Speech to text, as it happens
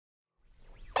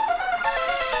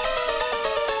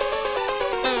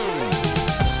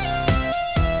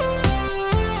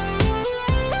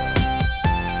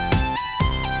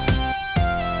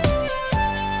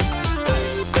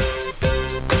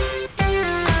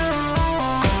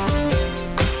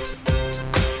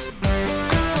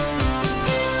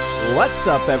What's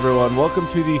up, everyone? Welcome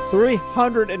to the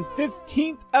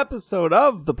 315th episode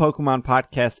of the Pokemon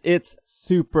Podcast. It's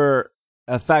super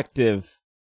effective.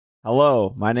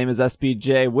 Hello, my name is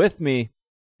SBJ. With me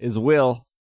is Will.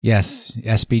 Yes,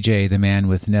 SBJ, the man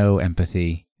with no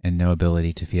empathy and no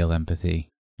ability to feel empathy.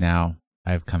 Now,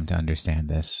 I've come to understand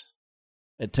this.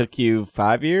 It took you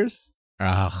 5 years?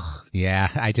 Oh, yeah,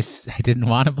 I didn't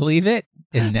want to believe it,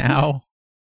 and now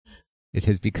it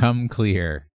has become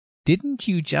clear. Didn't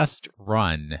you just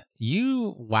run?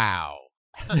 Wow.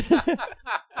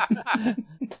 I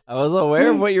was aware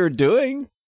of what you were doing.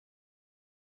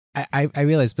 I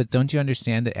realize, but don't you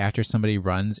understand that after somebody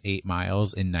runs 8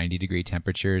 miles in 90-degree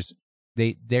temperatures,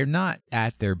 they're not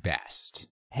at their best?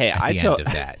 Hey, I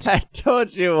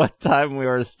told you what time we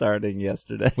were starting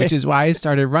yesterday. Which is why I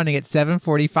started running at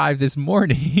 7:45 this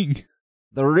morning.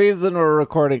 The reason we're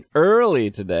recording early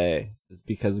today is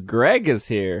because Greg is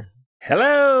here.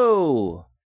 Hello!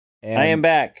 And I am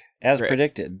back, as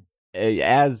predicted.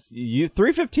 As you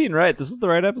 315, right? This is the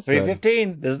right episode.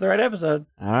 315. This is the right episode.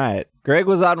 All right. Greg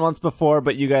was on once before,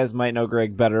 but you guys might know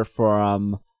Greg better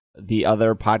from the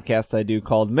other podcast I do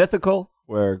called Mythical,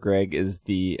 where Greg is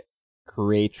the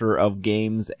creator of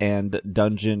games and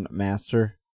dungeon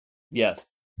master. Yes.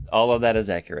 All of that is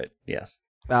accurate. Yes.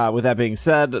 With that being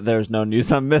said, there's no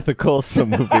news on Mythical, so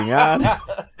moving on.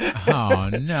 Oh,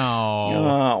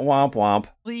 no. Womp womp.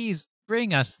 Please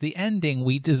bring us the ending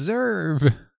we deserve.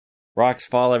 Rocks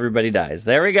fall, everybody dies.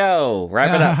 There we go.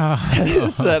 Wrap it up.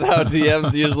 Is that how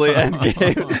DMs usually end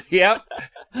games? Yep.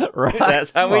 Rocks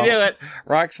That's how fall. we do it.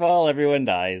 Rocks fall, everyone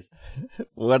dies.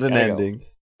 What an Gotta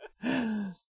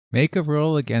ending. Make a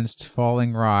roll against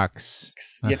falling rocks.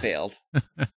 You failed.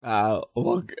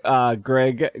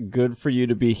 Greg, good for you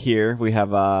to be here. We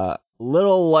have a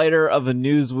little lighter of a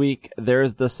news week.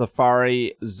 There's the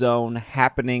Safari Zone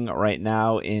happening right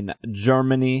now in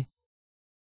Germany.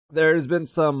 There's been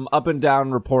some up and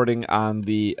down reporting on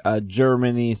the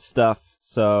Germany stuff.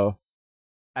 So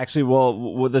actually,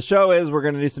 what the show is, we're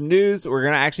going to do some news. We're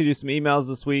going to actually do some emails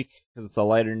this week because it's a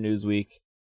lighter news week.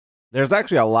 There's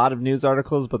actually a lot of news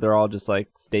articles, but they're all just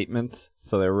like statements,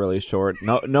 so they're really short.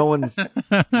 No one's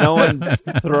throwing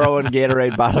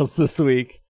Gatorade bottles this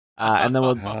week, and then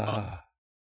we'll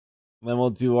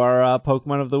do our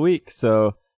Pokemon of the week.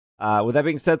 So, with that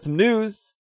being said, some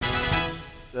news: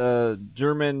 the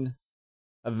German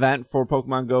event for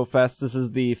Pokemon Go Fest. This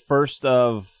is the first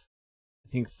of, I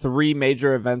think, 3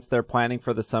 major events they're planning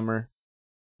for the summer.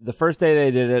 The first day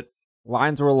they did it,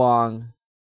 lines were long.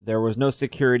 There was no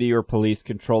security or police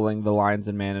controlling the lines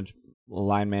and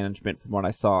line management from what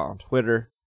I saw on Twitter.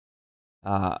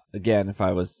 Again, if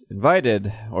I was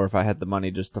invited or if I had the money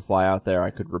just to fly out there,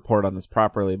 I could report on this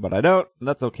properly, but I don't, and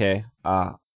that's okay.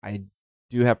 I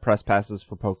do have press passes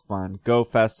for Pokemon Go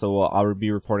Fest, so I'll be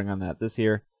reporting on that this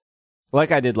year,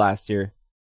 like I did last year.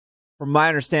 From my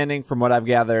understanding, from what I've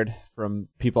gathered from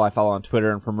people I follow on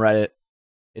Twitter and from Reddit,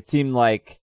 it seemed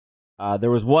like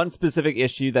there was one specific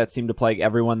issue that seemed to plague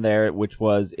everyone there, which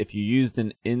was if you used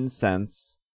an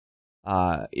incense,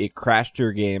 it crashed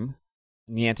your game.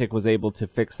 Niantic was able to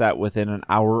fix that within an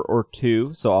hour or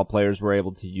 2, so all players were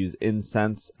able to use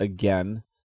incense again.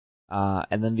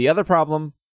 And then the other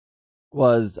problem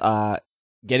was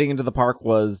getting into the park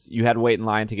was you had to wait in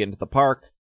line to get into the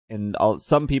park, and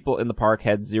some people in the park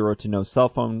had 0 to no cell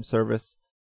phone service.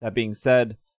 That being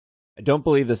said, I don't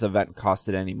believe this event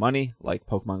costed any money, like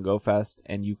Pokemon Go Fest,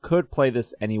 and you could play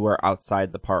this anywhere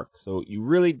outside the park. So you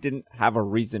really didn't have a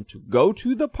reason to go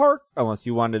to the park unless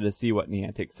you wanted to see what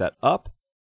Niantic set up.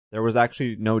 There was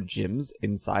actually no gyms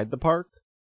inside the park.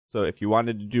 So if you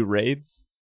wanted to do raids,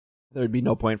 there'd be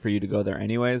no point for you to go there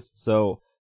anyways. So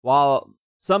while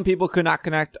some people could not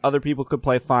connect, other people could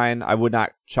play fine, I would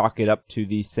not chalk it up to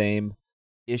the same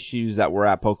issues that were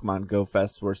at Pokemon Go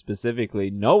Fest where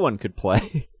specifically no one could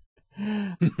play.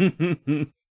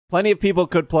 Plenty of people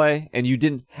could play, and you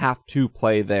didn't have to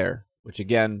play there, which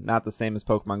again, not the same as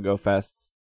Pokemon Go Fest.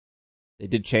 They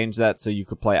did change that so you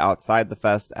could play outside the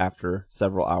fest after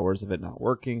several hours of it not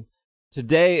working.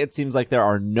 Today, it seems like there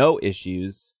are no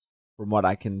issues from what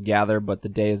I can gather, but the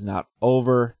day is not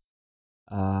over.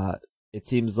 It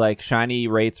seems like shiny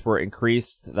rates were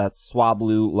increased. That's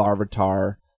Swablu,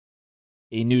 Larvitar.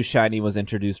 A new shiny was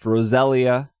introduced,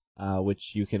 Roselia,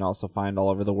 which you can also find all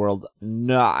over the world.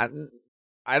 No,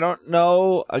 I don't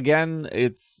know. Again,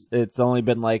 it's only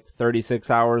been like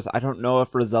 36 hours. I don't know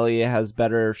if Roselia has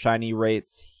better shiny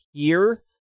rates here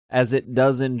as it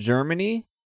does in Germany,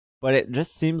 but it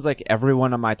just seems like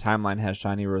everyone on my timeline has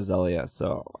shiny Roselia,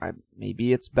 so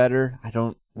maybe it's better. I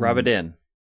don't... Rub it in.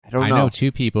 I don't know. I know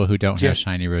 2 people who don't have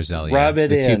shiny Roselia. Rub it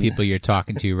the in. 2 people you're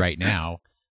talking to right now.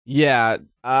 Yeah.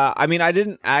 I mean, I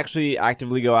didn't actually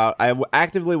actively go out.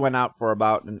 Actively went out for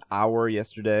about an hour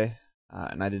yesterday,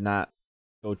 and I did not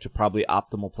go to probably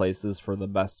optimal places for the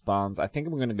best spawns. I think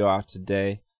I'm going to go out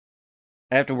today.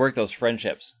 I have to work those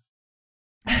friendships.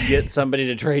 Get somebody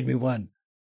to trade me one.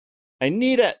 I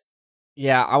need it.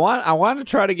 Yeah, I want to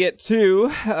try to get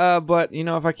two, but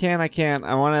if I can, I can't.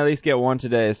 I want to at least get one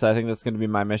today, so I think that's going to be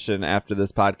my mission after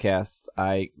this podcast.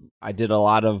 I did a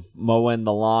lot of mowing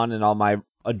the lawn and all my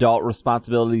adult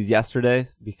responsibilities yesterday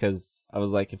because I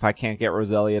was like, if I can't get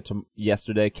Roselia to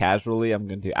yesterday casually, I'm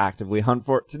going to actively hunt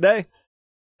for it today.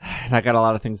 And I got a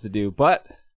lot of things to do, but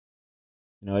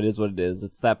it is what it is.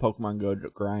 It's that Pokemon Go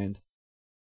grind.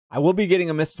 I will be getting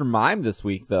a Mr. Mime this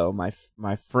week, though. My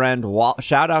friend,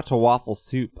 shout out to Waffle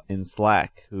Soup in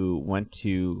Slack, who went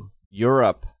to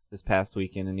Europe this past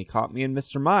weekend, and he caught me in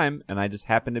Mr. Mime, and I just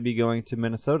happened to be going to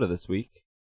Minnesota this week.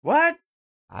 What?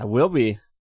 I will be.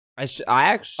 I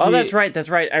actually. Oh, that's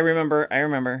right. I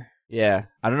remember. Yeah,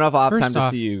 I don't know if I'll have First time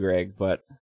off, to see you, Greg, but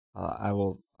I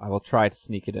will try to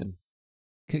sneak it in.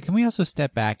 Can we also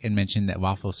step back and mention that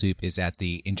Waffle Soup is at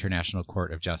the International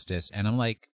Court of Justice? And I'm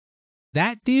like,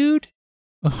 that dude?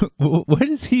 What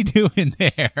is he doing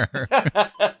there?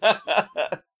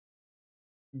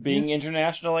 Being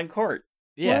international in court.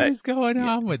 Yeah. What is going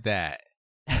on with that?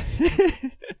 I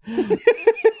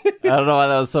don't know why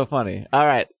that was so funny. All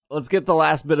right, let's get the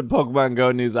last bit of Pokemon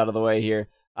Go news out of the way here.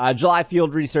 July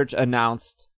field research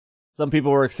announced. Some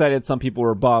people were excited, some people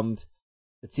were bummed.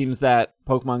 It seems that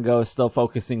Pokemon Go is still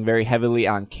focusing very heavily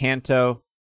on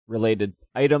Kanto-related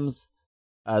items.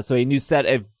 So a new set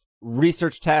of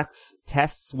research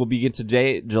tests will begin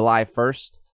today, July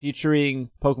 1st,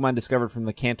 featuring Pokemon discovered from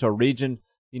the Kanto region.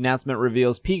 The announcement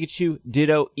reveals Pikachu,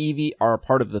 Ditto, Eevee are a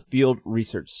part of the field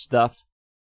research stuff.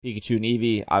 Pikachu and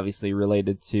Eevee, obviously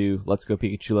related to Let's Go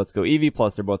Pikachu, Let's Go Eevee,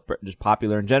 plus they're both just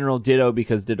popular in general. Ditto,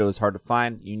 because Ditto is hard to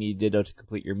find. You need Ditto to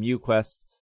complete your Mew quest.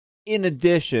 In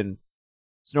addition,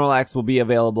 Snorlax will be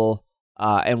available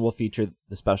and will feature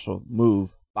the special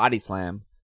move, Body Slam,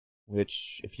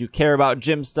 which, if you care about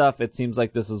gym stuff, it seems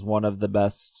like this is one of the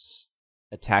best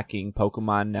attacking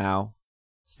Pokemon now.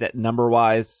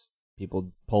 Number-wise,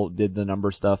 people did the number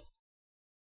stuff.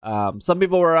 Some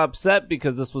people were upset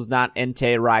because this was not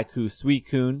Entei, Raikou,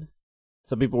 Suicune.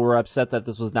 Some people were upset that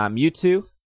this was not Mewtwo.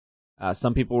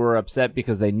 Some people were upset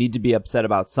because they need to be upset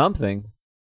about something.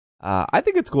 I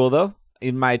think it's cool, though.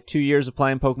 In my 2 years of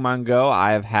playing Pokemon Go,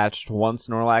 I have hatched one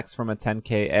Snorlax from a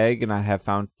 10K egg, and I have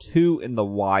found two in the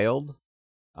wild.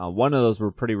 One of those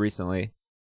were pretty recently.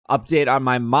 Update on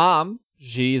my mom.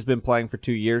 She's been playing for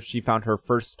 2 years. She found her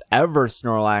first ever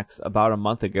Snorlax about a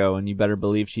month ago, and you better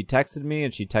believe she texted me,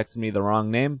 and she texted me the wrong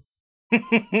name.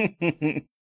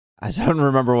 I don't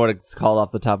remember what it's called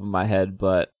off the top of my head,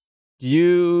 but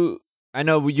I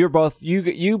know you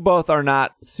both are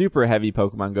not super heavy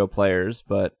Pokemon Go players,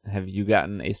 but have you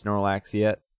gotten a Snorlax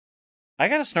yet? I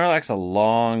got a Snorlax a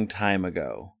long time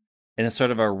ago, and it's sort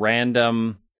of a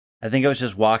random. I think I was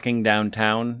just walking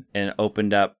downtown and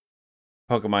opened up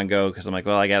Pokemon Go because I'm like,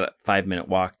 well, I got a 5-minute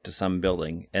walk to some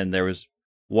building, and there was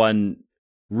one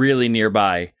really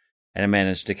nearby, and I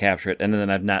managed to capture it, and then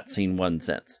I've not seen one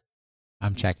since.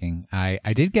 I'm checking. I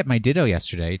did get my Ditto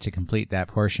yesterday to complete that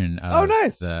portion of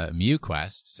the Mew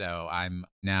quest, so I'm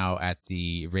now at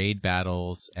the raid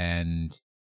battles and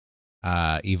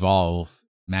evolve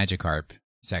Magikarp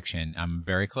section. I'm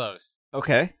very close.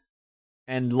 Okay.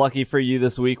 And lucky for you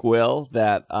this week, Will,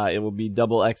 that it will be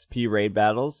double XP raid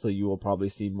battles, so you will probably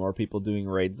see more people doing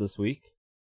raids this week.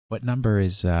 What number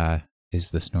is the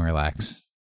Snorlax?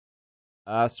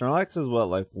 Snorlax is what,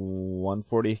 like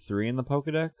 143 in the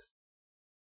Pokedex?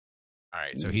 All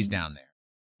right, so he's down there.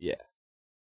 Yeah.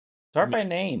 Start by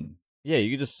name. Yeah,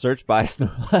 you can just search by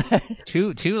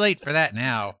Snorlax. Too late for that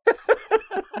now.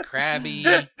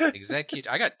 Krabby, Executor.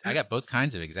 I got both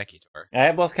kinds of Executor. I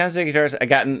have both kinds of Executors.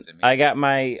 I got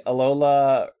my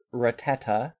Alola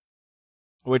Rattata,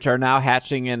 which are now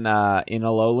hatching in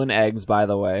Alolan eggs, by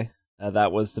the way.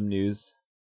 That was some news.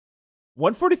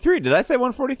 143. Did I say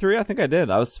 143? I think I did.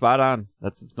 I was spot on.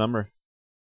 That's its number.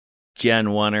 Gen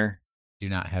 1er. Do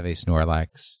not have a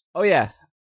Snorlax. Oh, yeah.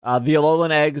 The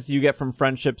Alolan eggs you get from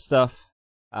friendship stuff.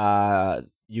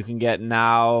 You can get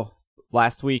now.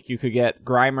 Last week you could get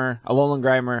Alolan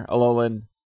Grimer, Alolan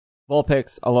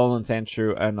Vulpix, Alolan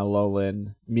Sandshrew, and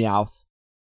Alolan Meowth.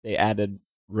 They added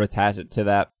Rattata to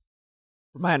that.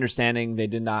 From my understanding, they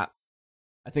did not.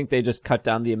 I think they just cut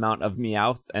down the amount of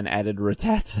Meowth and added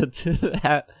Rattata to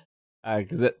that.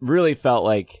 Because it really felt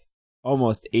like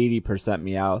almost 80%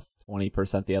 Meowth,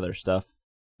 20% the other stuff.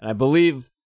 And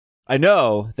I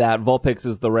know that Vulpix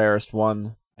is the rarest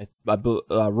one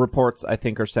Reports I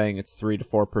think are saying it's 3 to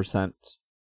 4%.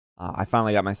 I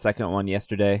finally got my second one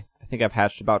yesterday. I think I've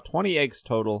hatched about 20 eggs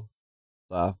total.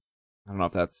 I don't know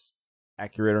if that's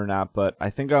accurate or not, but I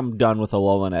think I'm done with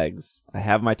Alolan eggs. I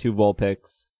have my 2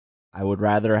 Vulpix. I would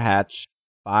rather hatch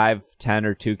 5, 10,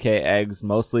 or 2K eggs,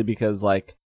 mostly because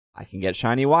like I can get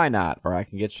shiny Wynot, or I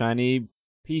can get shiny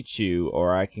Pichu,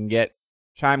 or I can get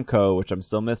Chimeco, which I'm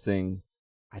still missing.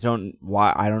 I don't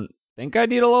think I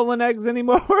need Alolan eggs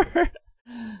anymore,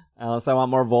 unless I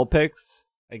want more Vulpix,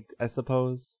 I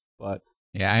suppose. But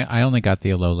yeah, I only got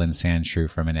the Alolan Sandshrew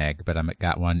from an egg, but I'm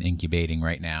got one incubating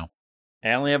right now.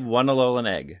 I only have one Alolan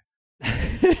egg.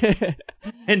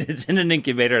 And it's in an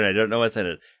incubator, and I don't know what's in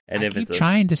it. And I if keep it's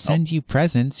trying to send you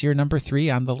presents. You're number 3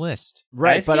 on the list.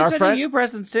 right, but our you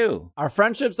presents too. Our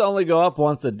friendships only go up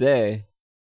once a day.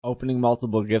 Opening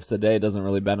multiple gifts a day doesn't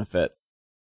really benefit.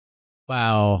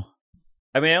 Wow.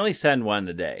 I mean, I only send one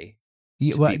a day.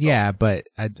 Yeah, but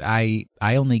I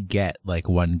only get like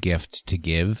one gift to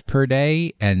give per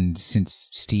day, and since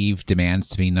Steve demands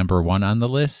to be number 1 on the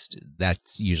list,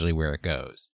 that's usually where it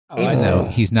goes. Oh, Even though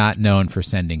he's not known for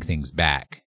sending things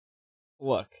back.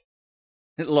 Look,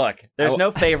 there's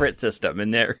no favorite system in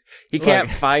there. He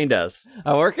can't find us.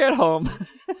 I work at home.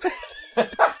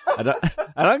 I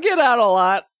don't get out a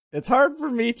lot. It's hard for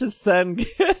me to send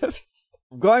gifts.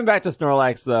 Going back to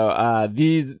Snorlax, though,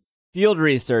 these field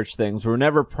research things were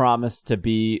never promised to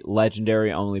be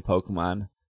legendary-only Pokemon.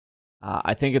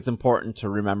 I think it's important to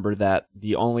remember that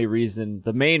the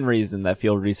main reason that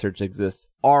field research exists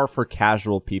are for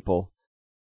casual people.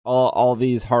 All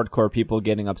these hardcore people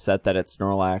getting upset that it's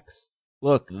Snorlax.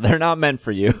 Look, they're not meant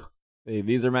for you.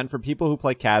 These are meant for people who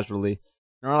play casually.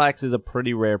 Snorlax is a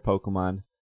pretty rare Pokemon.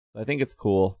 I think it's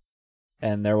cool.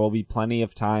 And there will be plenty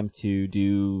of time to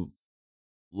do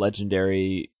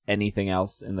legendary anything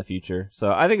else in the future.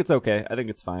 So I think it's okay. I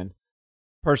think it's fine.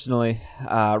 Personally,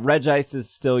 Regice is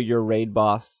still your raid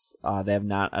boss. They have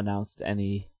not announced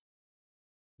any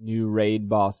new raid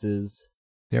bosses.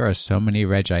 There are so many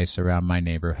Regice around my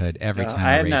neighborhood. Every time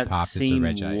a raid pops, it's a Regice. I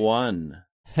have not seen one.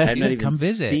 I have not even come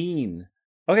visit. Seen.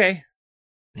 Okay.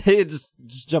 just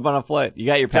jump on a flight. You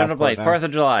got your passport now. 4th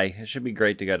of July. It should be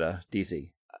great to go to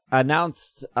DC.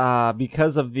 Announced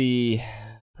because of the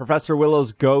Professor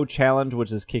Willow's Go challenge,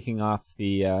 which is kicking off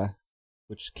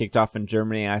which kicked off in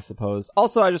Germany, I suppose.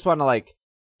 Also, I just want to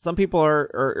some people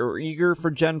are eager for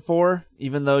Gen 4,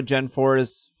 even though Gen 4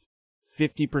 is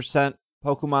 50%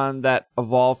 Pokemon that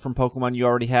evolve from Pokemon you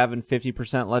already have and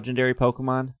 50% legendary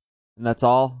Pokemon, and that's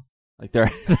all. Like there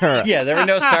were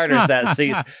no starters that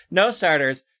season. No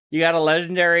starters. You got a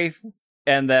legendary,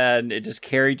 and then it just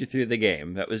carried you through the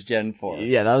game. That was Gen 4.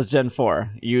 Yeah, that was Gen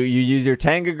 4. You use your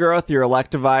Tangagrowth, your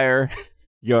Electivire,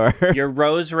 your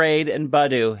Roserade and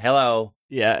Budew. Hello.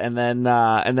 Yeah, and then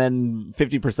 50%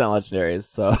 legendaries.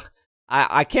 So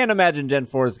I can't imagine Gen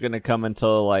 4 is going to come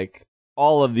until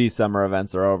all of these summer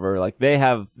events are over. Like they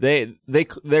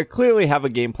clearly have a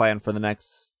game plan for the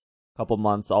next couple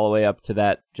months, all the way up to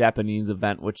that Japanese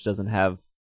event, which doesn't have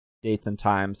dates and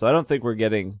time. So I don't think we're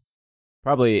getting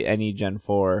probably any Gen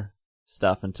 4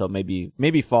 stuff until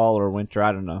maybe fall or winter.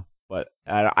 I don't know, but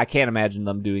I can't imagine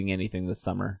them doing anything this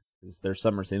summer because their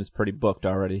summer seems pretty booked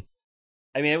already.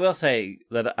 I mean, I will say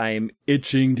that I'm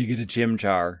itching to get a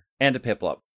Chimchar and a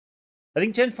Piplup. I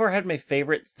think Gen 4 had my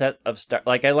favorite set of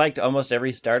I liked almost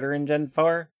every starter in Gen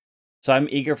 4, so I'm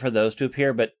eager for those to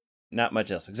appear, but not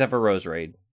much else except for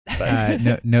Roserade.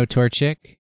 No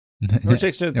Torchic.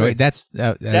 Torchic's Gen 3. No, wait, that's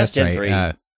Gen right. 3.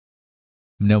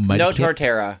 No Mudkip. No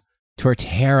Torterra.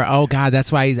 Torterra. Oh God,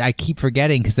 that's why I keep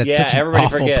forgetting because that's such an everybody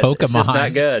awful forgets. Pokemon. It's just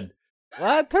not good.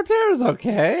 What? Torterra's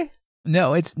okay.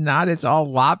 No, it's not. It's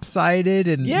all lopsided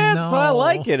and that's why I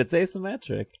like it. It's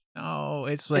asymmetric. No,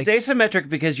 it's it's asymmetric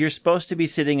because you're supposed to be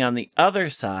sitting on the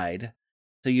other side,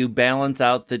 so you balance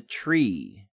out the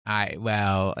tree.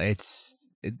 It's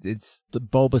the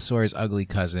Bulbasaur's ugly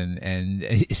cousin, and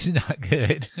it's not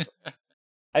good.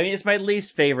 I mean, it's my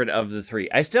least favorite of the 3.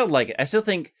 I still like it. I still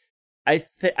think I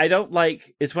don't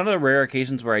like. It's one of the rare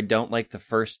occasions where I don't like the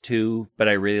first 2, but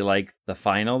I really like the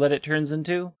final that it turns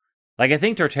into. I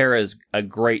think Torterra is a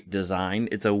great design.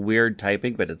 It's a weird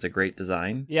typing, but it's a great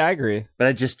design. Yeah, I agree. But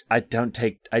I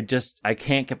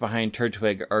can't get behind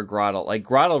Turtwig or Grotle.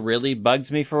 Grotle really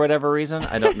bugs me for whatever reason.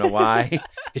 I don't know why.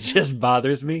 It just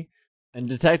bothers me. And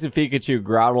Detective Pikachu,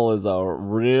 Grotle is a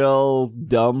real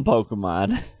dumb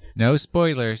Pokemon. No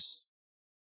spoilers.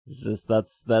 It's just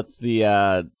that's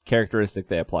the characteristic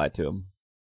they apply to him.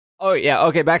 Oh yeah,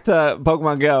 okay. Back to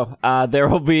Pokemon Go. There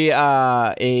will be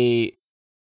a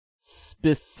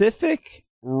specific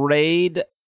raid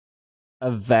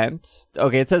event.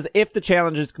 Okay, it says if the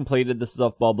challenge is completed, this is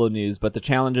off Bubble News, but the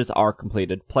challenges are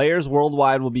completed. Players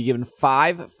worldwide will be given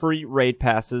 5 free raid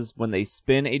passes when they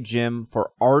spin a gym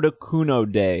for Articuno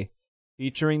Day,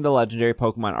 featuring the legendary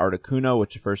Pokemon Articuno,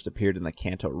 which first appeared in the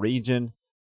Kanto region.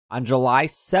 On July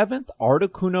 7th,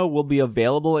 Articuno will be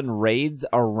available in raids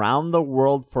around the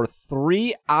world for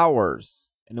 3 hours,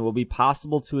 and it will be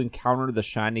possible to encounter the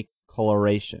shiny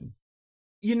coloration.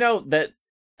 You know that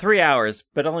 3 hours,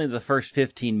 but only the first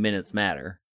 15 minutes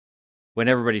matter when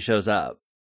everybody shows up.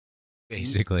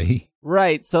 Basically.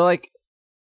 Right. So like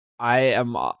I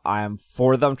am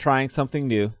for them trying something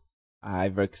new.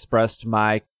 I've expressed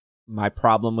my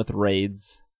problem with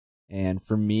raids, and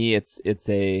for me it's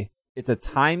a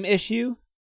time issue.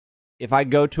 If I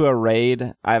go to a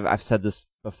raid, I've said this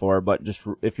before, but just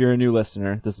if you're a new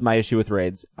listener, this is my issue with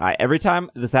raids. Every time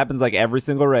this happens, like every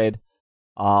single raid,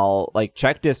 I'll like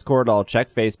check Discord, I'll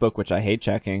check Facebook, which I hate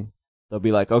checking. They'll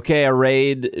be like, okay, a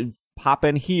raid pop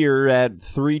in here at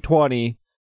 3:20.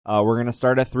 We're gonna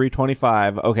start at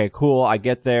 3:25. Okay, cool. I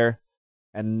get there,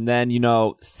 and then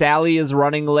Sally is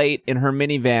running late in her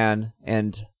minivan,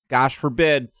 and gosh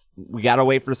forbid we gotta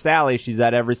wait for Sally. She's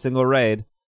at every single raid.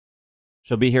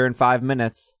 She'll be here in 5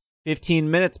 minutes. 15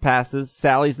 minutes passes.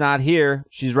 Sally's not here.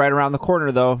 She's right around the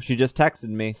corner though. She just texted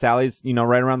me. Sally's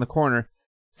right around the corner.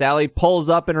 Sally pulls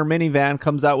up in her minivan,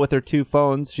 comes out with her 2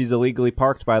 phones. She's illegally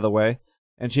parked, by the way.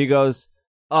 And she goes,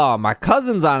 oh, my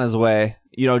cousin's on his way.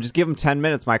 Just give him 10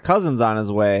 minutes. My cousin's on his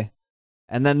way.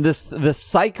 And then this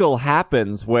cycle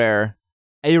happens where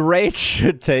a raid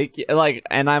should take,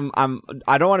 and I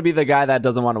don't want to be the guy that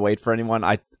doesn't want to wait for anyone.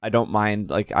 I don't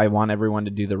mind. I want everyone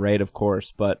to do the raid, of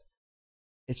course, but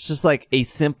it's just like a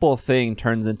simple thing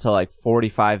turns into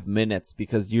 45 minutes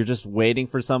because you're just waiting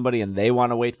for somebody and they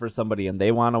want to wait for somebody and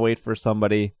they want to wait for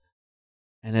somebody.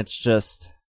 And it's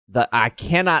just I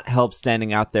cannot help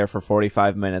standing out there for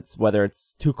 45 minutes, whether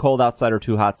it's too cold outside or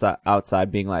too hot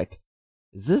outside, being like,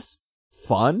 is this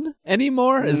fun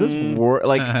anymore? Is this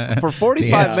for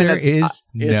 45 minutes? Is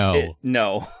no.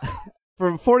 No.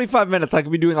 For 45 minutes, I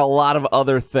could be doing a lot of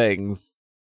other things.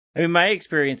 I mean, my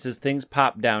experience is things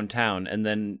pop downtown, and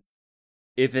then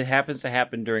if it happens to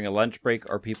happen during a lunch break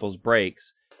or people's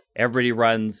breaks, everybody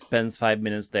runs, spends 5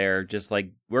 minutes there, just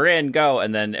like, we're in, go,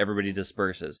 and then everybody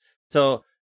disperses. So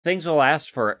things will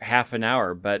last for half an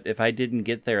hour, but if I didn't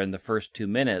get there in the first 2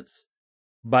 minutes,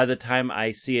 by the time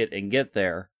I see it and get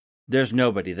there, there's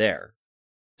nobody there.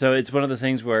 So it's one of those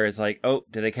things where it's like, oh,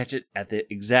 did I catch it at the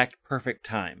exact perfect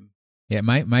time? Yeah,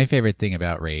 my favorite thing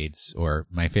about raids, or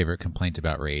my favorite complaint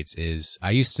about raids, is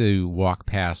I used to walk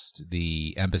past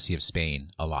the Embassy of Spain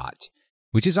a lot,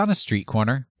 which is on a street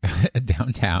corner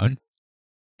downtown,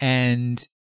 and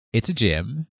it's a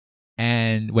gym.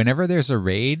 And whenever there's a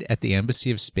raid at the Embassy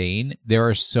of Spain, there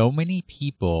are so many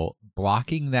people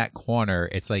blocking that corner.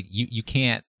 It's like you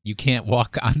can't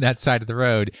walk on that side of the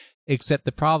road. Except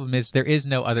the problem is there is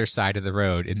no other side of the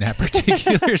road in that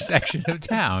particular section of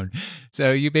town.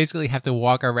 So you basically have to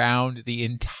walk around the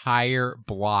entire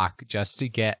block just to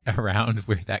get around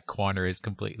where that corner is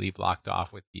completely blocked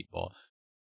off with people.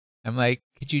 I'm like,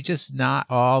 could you just not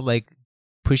all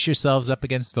push yourselves up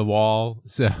against the wall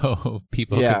so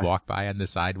people could walk by on the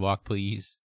sidewalk,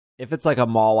 please? If it's like a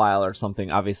Mawile or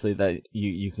something, obviously that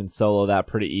you can solo that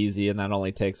pretty easy, and that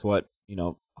only takes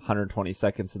 120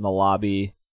 seconds in the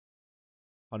lobby.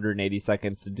 180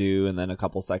 seconds to do, and then a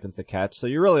couple seconds to catch. So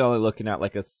you're really only looking at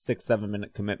a 6-7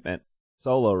 minute commitment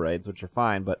solo raids, which are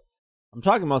fine. But I'm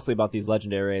talking mostly about these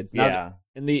legendary raids. Now,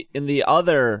 in the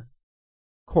other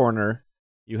corner,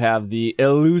 you have the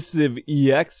elusive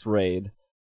EX raid,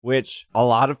 which a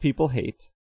lot of people hate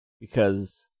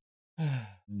because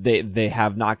they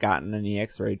have not gotten an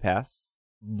EX raid pass.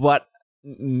 But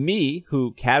me,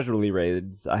 who casually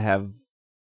raids, I have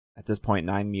at this point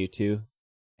 9 Mewtwo,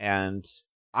 and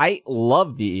I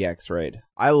love the EX raid.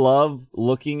 I love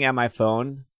looking at my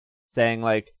phone saying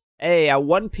hey, at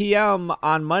 1 p.m.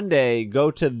 on Monday,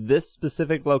 go to this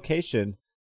specific location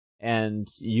and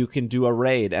you can do a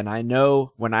raid. And I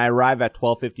know when I arrive at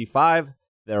 12:55,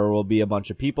 there will be a bunch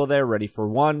of people there ready for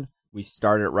one. We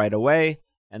start it right away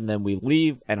and then we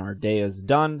leave and our day is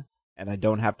done. And I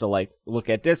don't have to look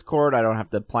at Discord. I don't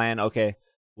have to plan, okay,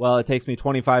 well, it takes me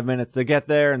 25 minutes to get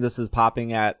there and this is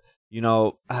popping at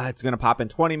it's going to pop in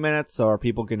 20 minutes. So are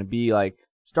people going to be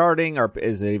starting, or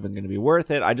is it even going to be worth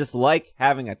it? I just like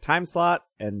having a time slot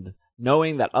and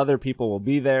knowing that other people will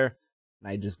be there.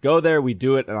 And I just go there, we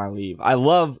do it, and I leave. I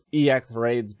love EX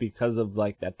raids because of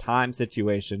that time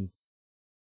situation.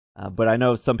 But I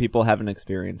know some people haven't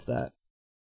experienced that.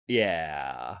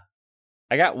 Yeah.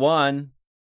 I got one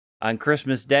on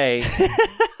Christmas Day.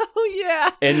 Oh,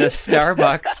 Yeah. in the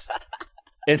Starbucks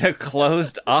in a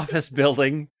closed office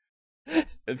building. And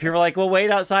people are like, well,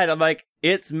 wait outside. I'm like,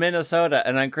 it's Minnesota.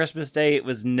 And on Christmas Day, it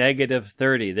was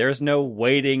 -30. There's no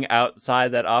waiting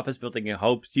outside that office building in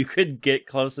hopes you could get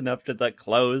close enough to the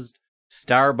closed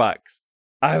Starbucks.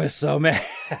 I was so mad.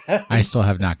 I still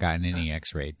have not gotten any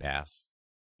X-Raid pass.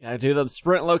 Gotta do them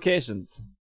Sprint locations.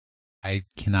 I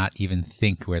cannot even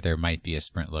think where there might be a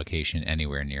Sprint location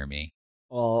anywhere near me.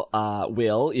 Well,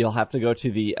 Will, you'll have to go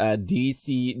to the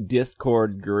DC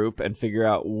Discord group and figure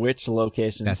out which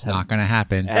locations. That's not going to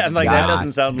happen. I'm like, that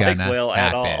doesn't sound like Will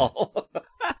at all.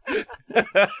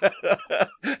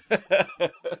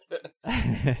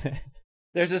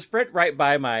 There's a Sprint right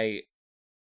by my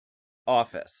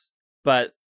office,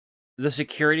 but the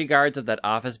security guards of that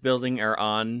office building are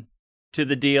on to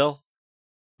the deal.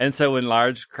 And so when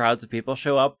large crowds of people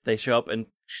show up, they show up and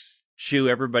shoo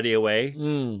everybody away.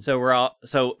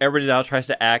 So everybody now tries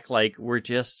to act like we're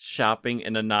just shopping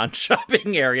in a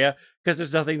non-shopping area because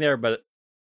there's nothing there but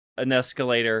an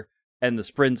escalator and the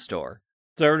Sprint store.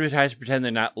 So everybody tries to pretend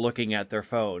they're not looking at their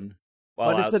phone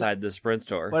while outside the Sprint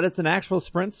store. But it's an actual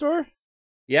Sprint store?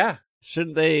 Yeah.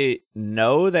 Shouldn't they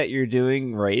know that you're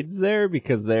doing raids there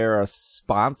because they're a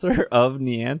sponsor of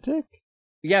Niantic?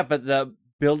 Yeah, but the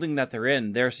building that they're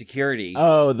in, their security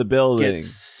the building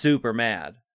gets super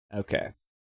mad. Okay.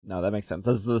 No, that makes sense.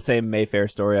 This is the same Mayfair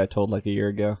story I told like a year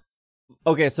ago.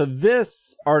 Okay, so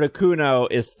this Articuno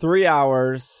is 3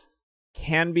 hours,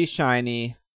 can be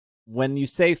shiny. When you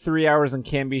say 3 hours and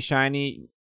can be shiny,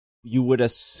 you would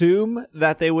assume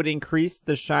that they would increase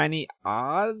the shiny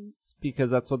odds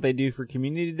because that's what they do for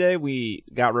Community Day. We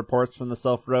got reports from the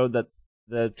Self Road that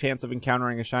the chance of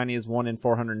encountering a shiny is 1 in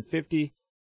 450,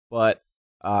 but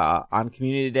on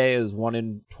Community Day is 1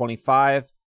 in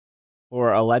 25.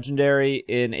 For a legendary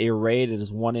in a raid, it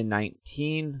is 1 in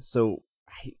 19. So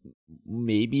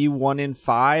maybe 1 in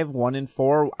 5, 1 in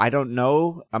 4. I don't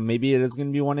know. Maybe it is going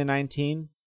to be 1 in 19.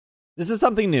 This is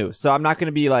something new. So I'm not going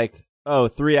to be like,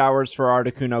 3 hours for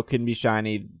Articuno can be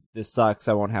shiny. This sucks.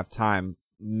 I won't have time.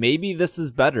 Maybe this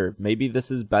is better. Maybe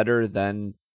this is better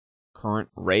than current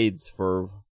raids for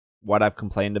what I've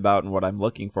complained about and what I'm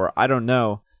looking for. I don't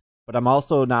know. But I'm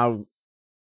also now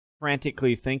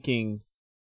frantically thinking,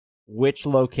 which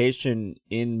location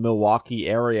in Milwaukee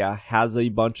area has a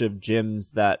bunch of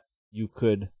gyms that you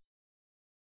could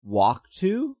walk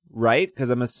to, right? Because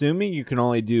I'm assuming you can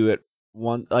only do it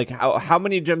one. Like, how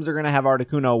many gyms are going to have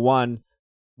Articuno 1?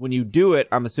 When you do it,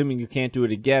 I'm assuming you can't do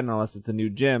it again unless it's a new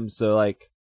gym. So, like,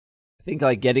 I think,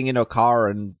 like, getting in a car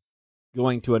and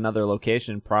going to another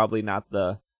location, probably not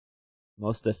the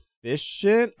most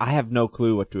efficient. I have no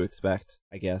clue what to expect,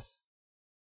 I guess.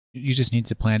 You just need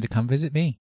to plan to come visit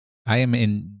me. I am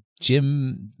in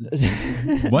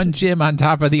one gym on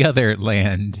top of the other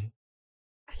land.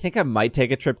 I think I might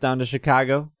take a trip down to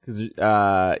Chicago because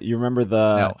you remember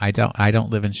No, I don't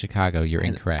live in Chicago. You're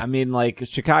incorrect. I mean, like,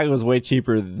 Chicago is way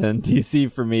cheaper than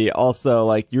DC for me. Also,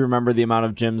 like, you remember the amount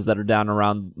of gyms that are down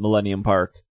around Millennium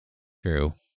Park.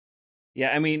 True. Yeah,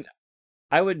 I mean,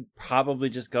 I would probably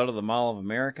just go to the Mall of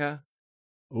America,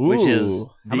 Ooh, which is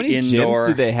how many gyms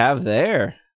do they have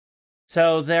there?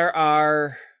 So there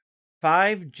are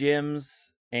 5 gyms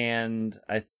and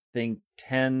I think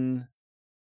 10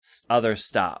 other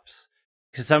stops.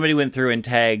 Because somebody went through and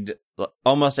tagged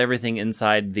almost everything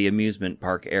inside the amusement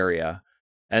park area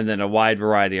and then a wide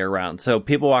variety around. So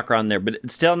people walk around there, but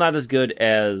it's still not as good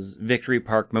as Victory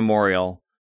Park Memorial,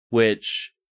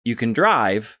 which you can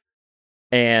drive.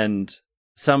 And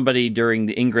somebody during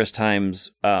the Ingress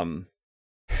times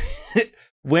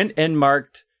went and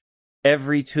marked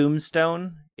every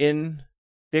tombstone in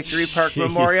Victory Park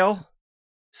Memorial.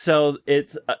 So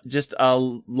it's just a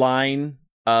line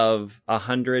of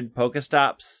 100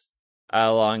 Pokestops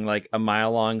along like a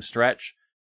mile-long stretch.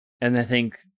 And I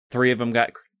think 3 of them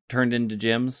got turned into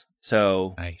gyms.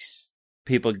 So nice.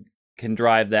 People can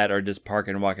drive that or just park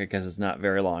and walk it because it's not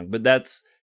very long. But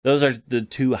those are the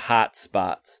 2 hot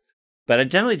spots. But I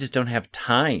generally just don't have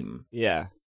time. Yeah.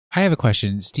 I have a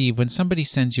question. Steve, when somebody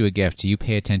sends you a gift, do you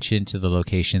pay attention to the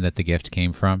location that the gift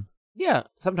came from? Yeah,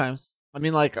 sometimes. I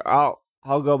mean, like, I'll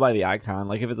go by the icon.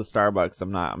 Like, if it's a Starbucks,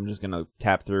 I'm just gonna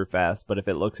tap through fast. But if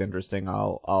it looks interesting,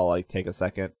 I'll like take a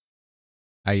second.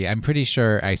 I'm pretty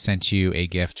sure I sent you a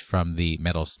gift from the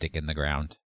metal stick in the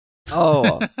ground.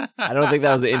 Oh, I don't think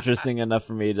that was interesting enough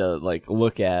for me to like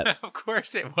look at. Of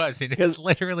course it wasn't. It's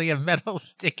literally a metal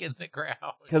stick in the ground.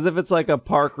 Because if it's like a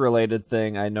park related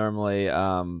thing, I normally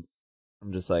I'm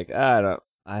just like, I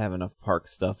have enough park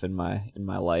stuff in my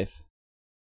life.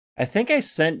 I think I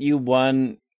sent you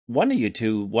one of you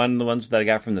two, one of the ones that I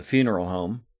got from the funeral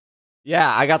home.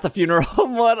 Yeah, I got the funeral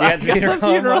home one. You got the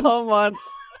funeral home one.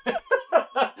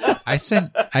 I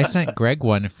sent Greg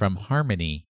one from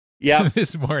Harmony Yep,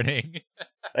 this morning.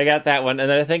 I got that one, and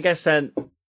then I think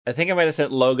I might have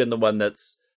sent Logan the one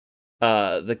that's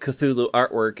the Cthulhu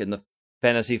artwork in the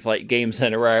Fantasy Flight Game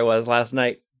Center where I was last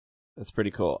night. That's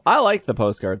pretty cool. I like the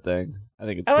postcard thing. I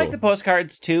think it's I cool. like the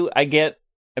postcards too.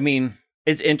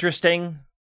 It's interesting.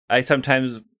 I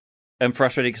sometimes am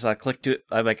frustrated because I click to it.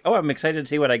 I'm like, oh, I'm excited to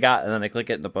see what I got. And then I click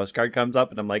it and the postcard comes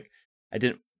up and I'm like, I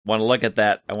didn't want to look at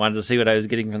that. I wanted to see what I was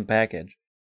getting from the package.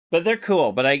 But they're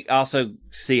cool. But I also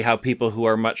see how people who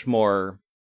are much more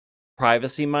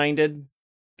privacy minded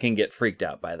can get freaked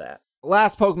out by that.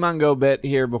 Last Pokemon Go bit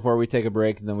here before we take a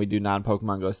break, and then we do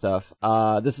non-Pokemon Go stuff.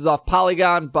 This is off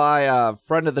Polygon by a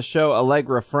friend of the show,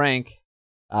 Allegra Frank.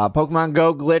 Pokemon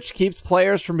Go glitch keeps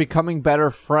players from becoming better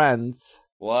friends.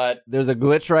 What? There's a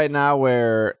glitch right now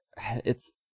where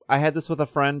I had this with a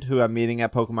friend who I'm meeting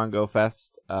at Pokemon Go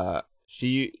Fest.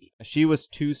 She was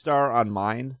 2-star on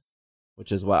mine,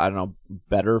 which is what, I don't know,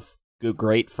 better,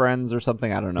 great friends or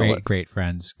something. I don't know. Great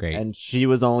friends. Great. And she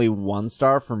was only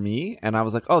 1-star for me. And I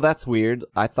was like, oh, that's weird.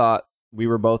 I thought we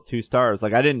were both 2 stars.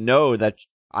 Like, I didn't know that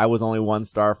I was only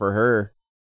 1-star for her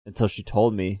until she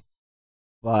told me.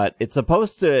 But it's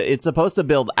supposed to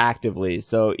build actively.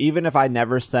 So even if I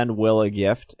never send Will a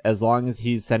gift, as long as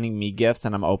he's sending me gifts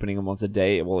and I'm opening them once a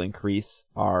day, it will increase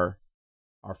our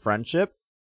friendship.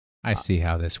 I see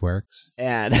how this works.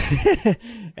 And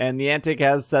and Niantic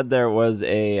has said there was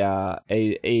a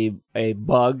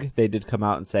bug. They did come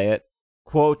out and say it.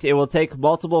 Quote, it will take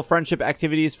multiple friendship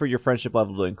activities for your friendship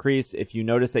level to increase. If you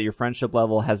notice that your friendship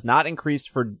level has not increased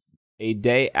for a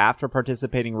day after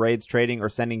participating raids, trading, or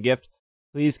sending gift,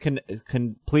 please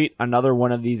complete another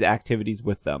one of these activities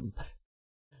with them.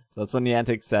 So that's what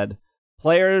Niantic said.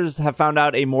 Players have found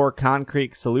out a more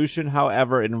concrete solution.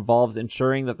 However, it involves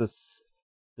ensuring that the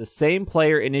same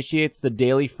player initiates the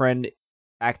daily friend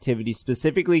activity,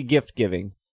 specifically gift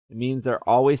giving. It means they're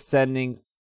always sending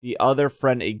the other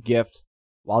friend a gift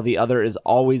while the other is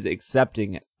always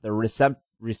accepting it. The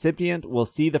recipient will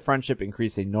see the friendship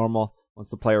increasing normal.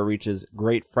 Once the player reaches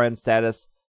great friend status,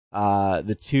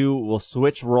 the two will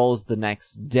switch roles the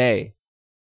next day.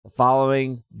 The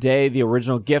following day, the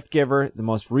original gift giver, the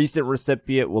most recent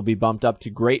recipient, will be bumped up to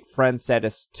great friend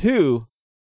status 2,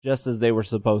 just as they were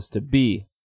supposed to be.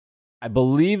 I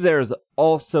believe there's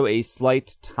also a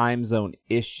slight time zone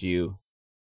issue.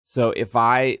 So if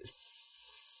I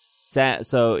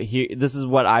this is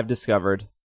what I've discovered.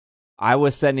 I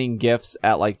was sending gifts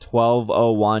at like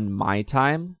 12:01 my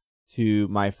time to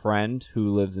my friend who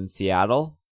lives in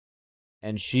Seattle,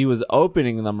 and she was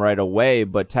opening them right away,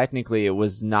 but technically it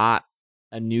was not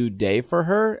a new day for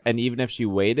her, and even if she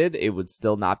waited, it would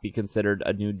still not be considered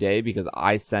a new day because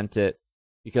I sent it,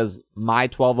 because my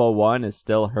 12:01 is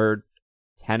still her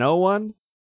 10:01,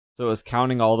 so it was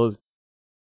counting all those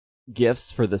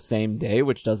gifts for the same day,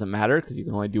 which doesn't matter because you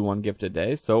can only do one gift a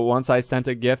day. So once I sent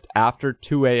a gift after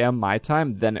 2 a.m. my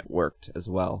time, then it worked as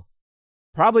well.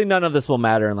 Probably none of this will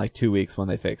matter in like 2 weeks when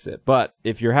they fix it, but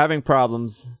if you're having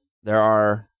problems, there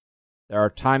are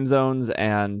time zones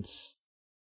and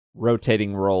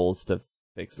rotating roles to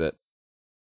fix it,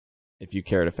 if you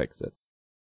care to fix it.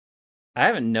 I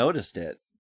haven't noticed it,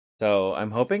 so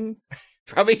I'm hoping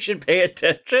probably should pay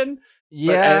attention.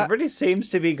 Yeah, but everybody seems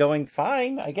to be going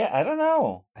fine. I don't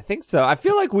know. I think so. I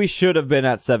feel like we should have been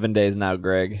at 7 days now,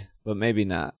 Greg, but maybe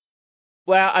not.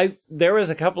 Well, there was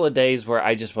a couple of days where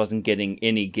I just wasn't getting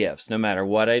any gifts, no matter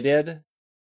what I did.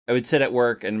 I would sit at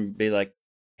work and be like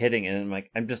hitting it, and I'm like,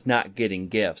 I'm just not getting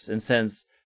gifts. And since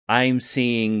I'm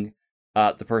seeing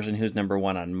the person who's number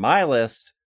 1 on my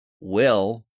list,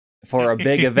 Will, for a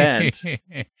big event,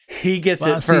 he gets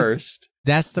it first.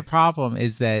 That's the problem,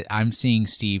 is that I'm seeing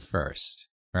Steve first,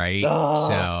 right? Oh.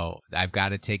 So I've got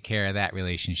to take care of that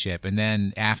relationship. And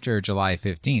then after July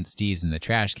 15th, Steve's in the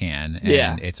trash can,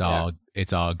 and it's all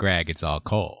Greg, it's all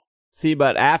Cole. See,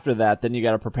 but after that, then you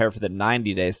got to prepare for the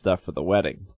 90-day stuff for the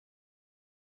wedding.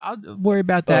 I'll worry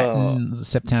about that in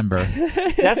September.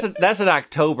 That's an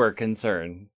October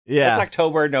concern. Yeah. That's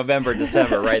October, November,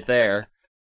 December right there.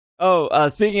 Oh,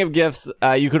 speaking of gifts,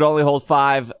 you could only hold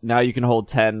 5. Now you can hold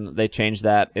 10. They changed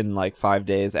that in like 5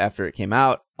 days after it came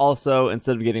out. Also,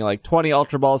 instead of getting like 20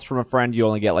 Ultra Balls from a friend, you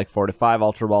only get like 4 to 5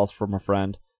 Ultra Balls from a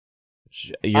friend.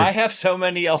 I have so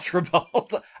many Ultra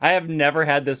Balls. I have never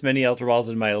had this many Ultra Balls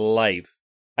in my life.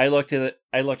 I looked and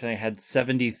I had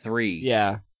 73.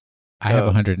 Yeah. I have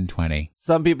 120.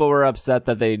 Some people were upset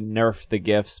that they nerfed the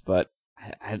gifts, but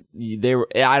I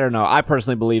don't know. I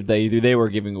personally believe they were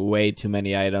giving way too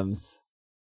many items.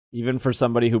 even for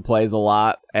somebody who plays a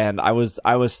lot. And I was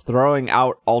throwing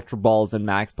out Ultra Balls and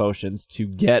Max Potions to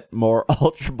get more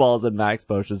Ultra Balls and Max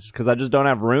Potions because I just don't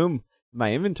have room in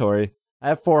my inventory. I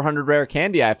have 400 rare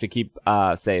candy I have to keep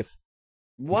safe.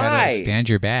 Why? You gotta expand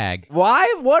your bag.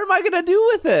 Why? What am I gonna do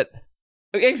with it?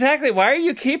 Exactly. Why are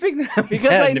you keeping them? Because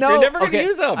then, I know if you're never going to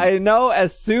use them. I know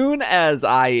as soon as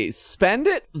I spend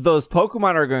it, those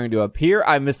Pokemon are going to appear.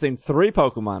 I'm missing 3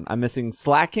 Pokemon. I'm missing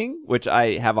Slacking, which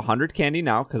I have 100 candy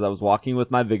now because I was walking with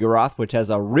my Vigoroth, which has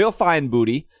a real fine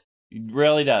booty. It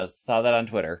really does. Saw that on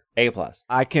Twitter. A+.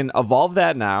 I can evolve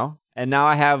that now, and now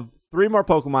I have 3 more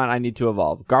Pokemon I need to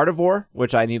evolve. Gardevoir,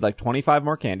 which I need like 25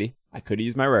 more candy. I could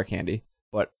use my rare candy,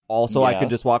 but also I could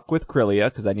just walk with Krylia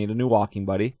because I need a new walking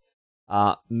buddy.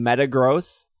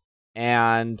 Metagross,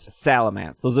 and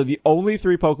Salamence. Those are the only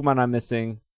 3 Pokemon I'm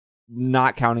missing,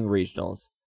 not counting regionals.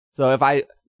 So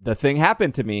the thing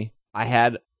happened to me, I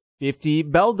had 50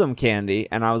 Beldum candy,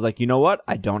 and I was like, you know what?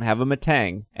 I don't have a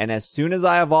Metang. And as soon as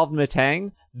I evolved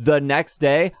Metang, the next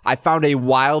day, I found a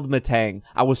wild Metang.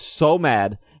 I was so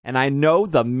mad, and I know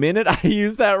the minute I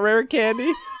use that rare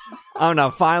candy, I'm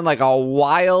gonna find like a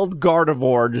wild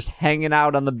Gardevoir just hanging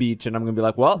out on the beach, and I'm gonna be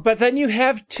like, well. But then you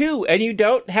have 2, and you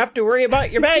don't have to worry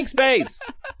about your bag space.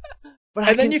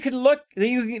 Then you can look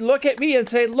at me and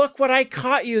say, look what I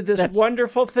caught you, this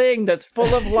wonderful thing that's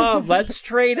full of love. Let's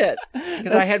trade it.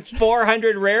 Because I had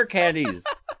 400 rare candies.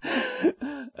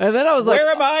 And then I was like,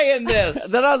 where am I in this?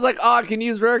 Then I was like, oh, I can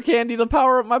use rare candy to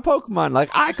power up my Pokemon. Like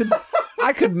I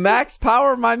could max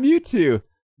power my Mewtwo.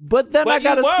 But then I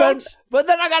gotta spend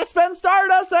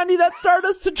Stardust. I need that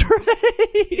Stardust to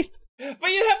trade. But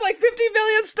you have like 50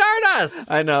 million Stardust.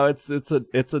 I know it's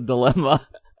a dilemma.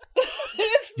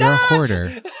 It's You're not. a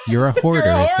hoarder. You're a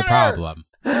hoarder is the problem.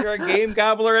 You're a game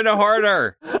gobbler and a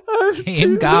hoarder.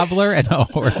 Game gobbler and a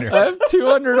hoarder. I have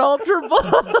 200 Ultra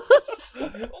Balls.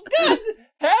 Good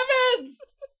heavens!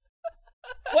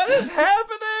 What is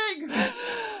happening?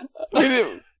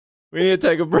 We need to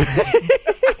take a break.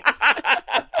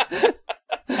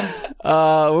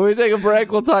 When we take a break,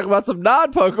 we'll talk about some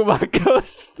non-Pokemon Go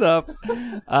stuff.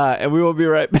 And we will be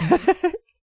right back.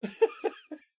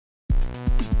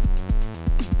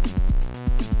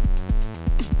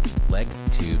 Leg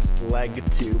tubes. Leg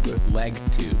tube. Leg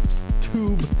tubes.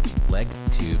 Tube. Leg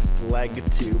tubes. Leg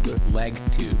tube. Leg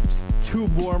tubes. Tube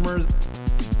warmers.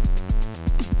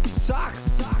 Socks.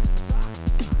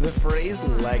 The phrase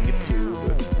leg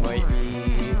tube might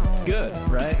be good,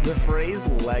 right? The phrase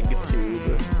leg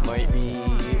tube might be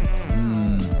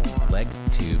leg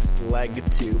tubes. Leg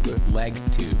tube. Leg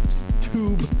tubes.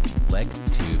 Tube. Leg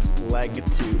tubes. Leg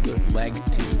tube. Leg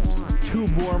tubes.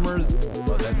 Tube warmers.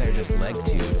 Well, then they're just leg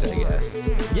tubes, I guess.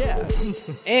 Yeah.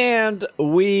 And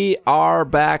we are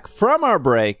back from our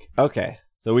break. Okay,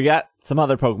 so we got some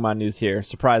other Pokemon news here,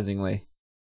 surprisingly.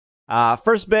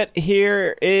 First bit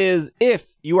here is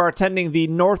if you are attending the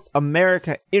North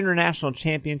America International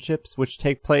Championships, which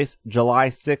take place July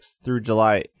 6th through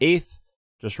July 8th.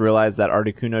 Just realized that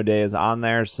Articuno Day is on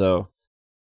there, so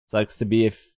sucks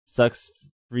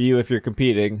for you if you're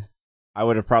competing. I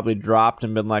would have probably dropped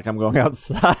and been like, I'm going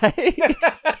outside.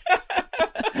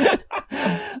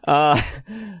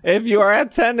 If you are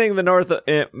attending the North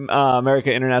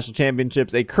America International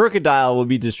Championships, a Crocodile will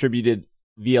be distributed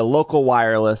via local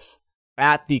wireless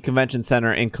at the convention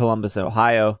center in Columbus,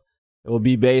 Ohio. It will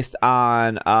be based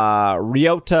on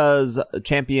Ryota's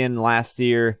champion last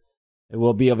year. It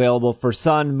will be available for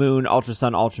Sun, Moon, Ultra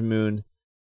Sun, Ultra Moon.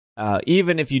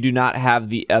 Even if you do not have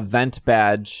the event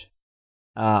badge,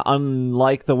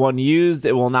 unlike the one used,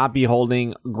 it will not be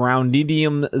holding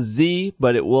Groundidium Z,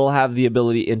 but it will have the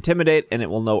ability Intimidate, and it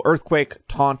will know Earthquake,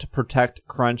 Taunt, Protect,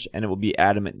 Crunch, and it will be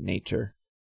Adamant Nature.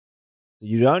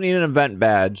 You don't need an event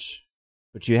badge,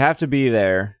 but you have to be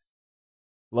there.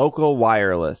 Local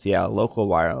wireless. Yeah, local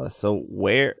wireless. So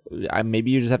where...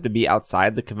 maybe you just have to be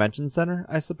outside the convention center,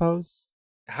 I suppose?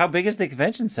 How big is the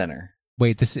convention center?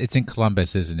 Wait, it's in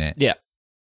Columbus, isn't it? Yeah.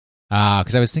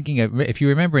 Because I was thinking, if you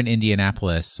remember in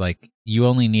Indianapolis, like, you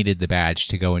only needed the badge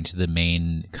to go into the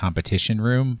main competition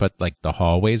room, but, like, the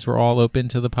hallways were all open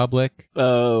to the public.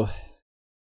 Oh...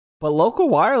 But local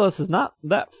wireless is not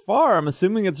that far. I'm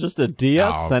assuming it's just a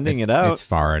DS sending it out. It's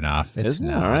far enough. It's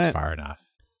far enough.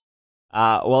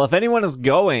 Well, if anyone is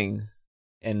going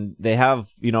and they have,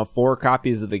 4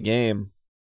 copies of the game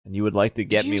and you would like to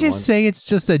get me one. Did you just say it's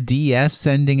just a DS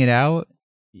sending it out?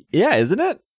 Yeah, isn't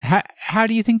it? How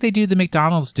do you think they do the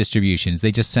McDonald's distributions?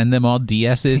 They just send them all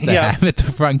DSs to have at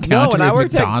the front counter at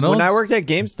McDonald's? When I worked at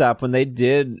GameStop,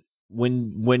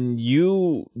 when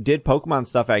you did Pokemon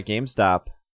stuff at GameStop,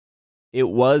 it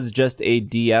was just a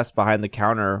DS behind the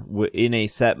counter in a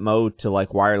set mode to like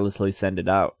wirelessly send it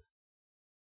out.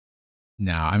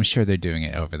 No, I'm sure they're doing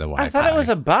it over the Wi-Fi. I thought it was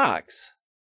a box.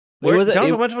 Don't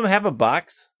a bunch of them have a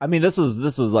box? I mean, this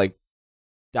was like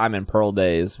Diamond Pearl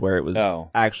days where it was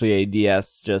actually a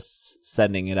DS just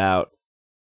sending it out.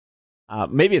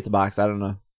 Maybe it's a box. I don't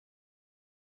know.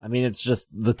 I mean, it's just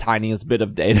the tiniest bit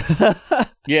of data.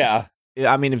 Yeah.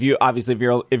 I mean, if you're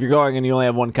going and you only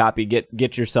have one copy,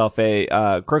 get yourself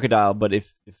a Crocodile. But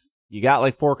if you got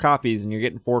like 4 copies and you're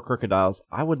getting 4 Crocodiles,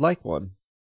 I would like one.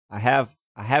 I have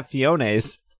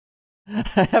Fiones.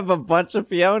 I have a bunch of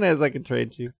Fiones I can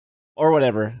trade you, or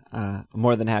whatever. I'm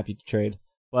more than happy to trade.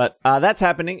 But that's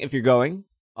happening if you're going.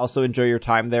 Also, enjoy your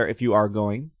time there if you are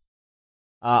going.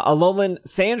 Alolan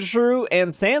Sandshrew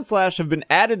and Sandslash have been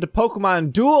added to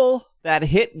Pokemon Duel, that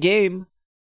hit game.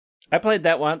 I played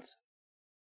that once.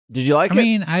 Did you like it? I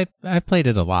mean, I played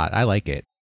it a lot. I like it.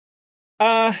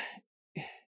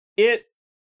 It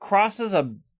crosses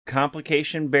a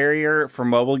complication barrier for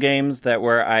mobile games that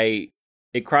where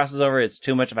it crosses over. It's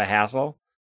too much of a hassle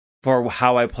for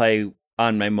how I play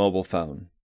on my mobile phone.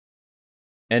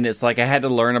 And it's like I had to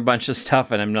learn a bunch of stuff,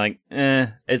 and I'm like,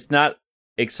 it's not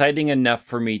exciting enough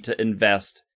for me to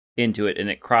invest into it, and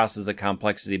it crosses a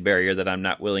complexity barrier that I'm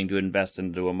not willing to invest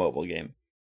into a mobile game.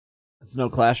 It's no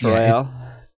Clash Royale.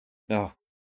 No.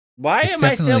 Why am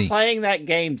I still playing that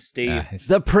game, Steve?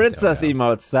 The princess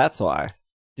emotes, that's why.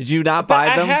 Did you not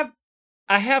buy them?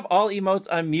 I have all emotes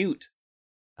on mute.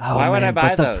 Oh, why would I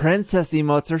buy those? The princess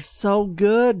emotes are so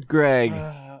good, Greg.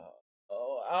 I'll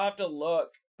have to look.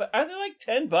 But are they like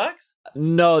 $10?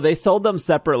 No, they sold them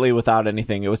separately without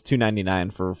anything. It was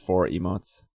 $2.99 for 4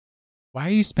 emotes. Why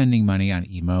are you spending money on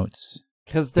emotes?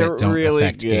 Because they're don't really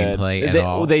affect good. Gameplay at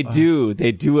all. They do.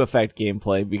 They do affect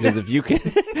gameplay because if you can,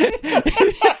 they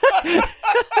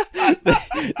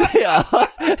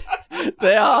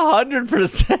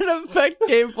 100% affect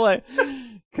gameplay.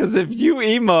 Because if you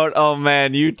emote, oh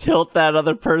man, you tilt that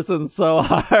other person so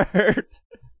hard.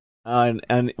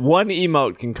 And one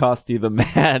emote can cost you the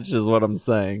match, is what I'm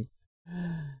saying.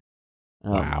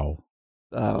 Wow.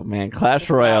 Oh man, Clash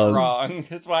Royale is wrong.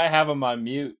 That's why I have them on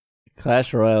mute.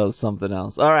 Clash Royale is something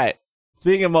else. All right.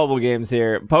 Speaking of mobile games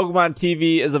here, Pokemon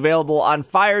TV is available on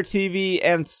Fire TV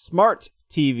and smart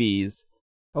TVs.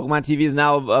 Pokemon TV is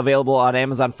now available on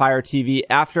Amazon Fire TV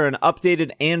after an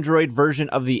updated Android version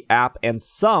of the app, and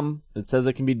it says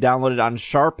it can be downloaded on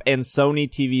Sharp and Sony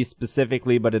TV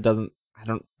specifically, but it doesn't. I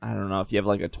don't know if you have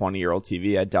like a 20-year-old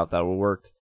TV. I doubt that will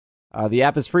work. The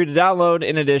app is free to download.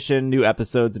 In addition, new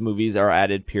episodes and movies are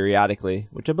added periodically,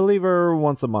 which I believe are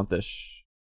once a month-ish.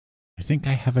 I think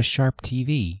I have a Sharp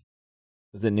TV.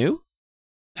 Is it new?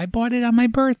 I bought it on my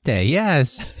birthday,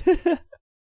 yes.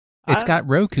 It's got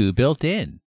Roku built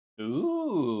in.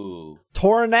 Ooh.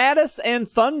 Tornadus and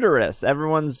Thundurus,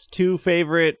 everyone's 2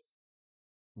 favorite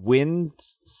wind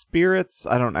spirits.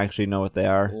 I don't actually know what they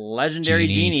are. Legendary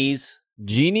genies.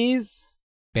 Genies?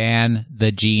 Ban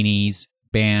the genies.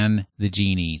 Ban the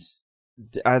genies.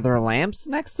 Are there lamps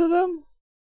next to them?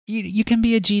 You can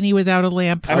be a genie without a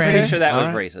lamp, I'm friend. pretty sure that was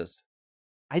racist.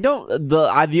 I don't.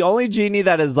 The only genie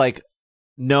that is like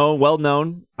well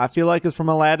known, I feel like, is from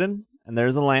Aladdin, and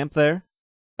there's a lamp there.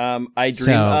 I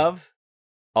Dream of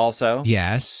also.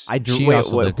 Yes, she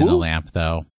also lived in a lamp,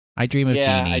 though. I Dream of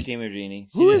Genie. I Dream of Genie.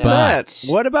 Who is that?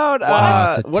 What about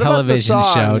it's a what television about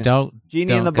the song? show?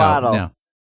 Genie in the Bottle.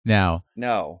 No.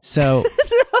 So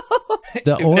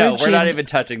the origin, no, we're not even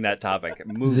touching that topic.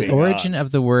 Moving the origin on.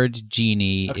 of the word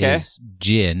genie is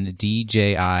Jinn,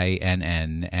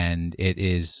 D-J-I-N-N, and it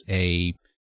is a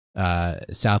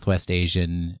Southwest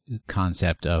Asian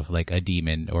concept of like a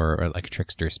demon or like a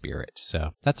trickster spirit.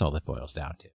 So that's all it boils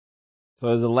down to. So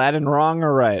is Aladdin wrong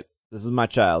or right? This is my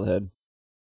childhood.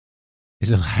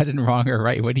 Is Aladdin wrong or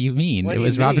right? What do you mean? It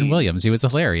was Robin Williams. He was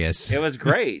hilarious. It was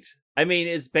great. I mean,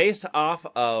 it's based off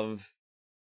of...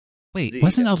 Wait,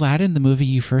 wasn't Aladdin the movie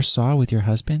you first saw with your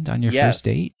husband on your first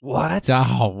date? What?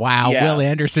 Oh, wow. Yeah. Will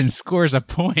Anderson scores a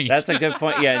point. That's a good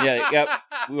point. Yep.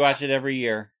 We watch it every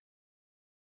year.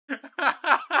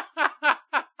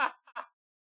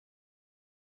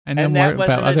 I know more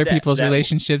about other people's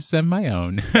relationships than my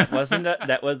own.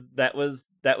 That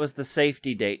was the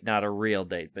safety date, not a real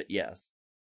date, but yes.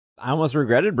 I almost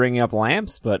regretted bringing up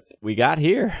lamps, but we got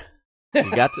here.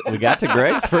 We got to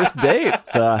Greg's first date.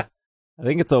 I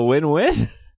think it's a win-win.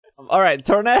 All right,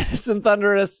 Tornadus and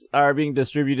Thundurus are being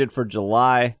distributed for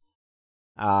July.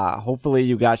 Hopefully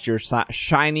you got your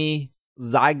shiny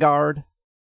Zygarde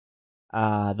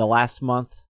the last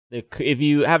month. If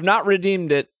you have not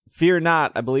redeemed it, fear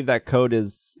not. I believe that code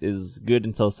is good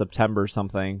until September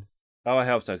something. Oh, I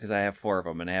hope so, because I have 4 of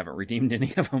them and I haven't redeemed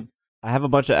any of them. I have a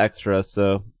bunch of extras,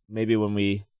 so maybe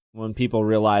when people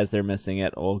realize they're missing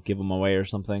it, we'll give them away or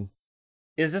something.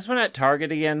 Is this one at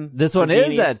Target again? This one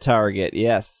is at Target,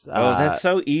 yes. Oh, that's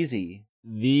so easy.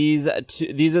 These are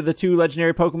the 2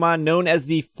 legendary Pokemon known as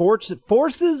the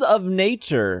Forces of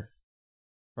Nature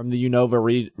from the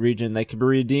Unova region. They can be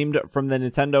redeemed from the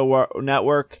Nintendo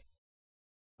Network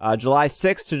July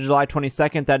 6th to July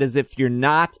 22nd. That is if you're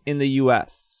not in the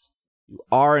U.S. You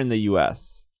are in the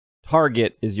U.S.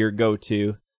 Target is your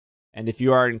go-to. And if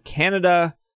you are in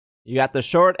Canada, you got the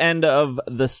short end of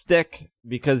the stick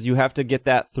because you have to get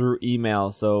that through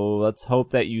email. So let's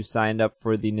hope that you signed up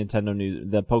for the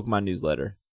the Pokemon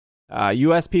newsletter.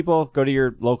 U.S. people, go to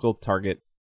your local Target.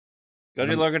 Go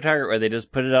to your local Target where they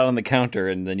just put it out on the counter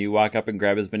and then you walk up and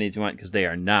grab as many as you want because they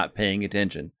are not paying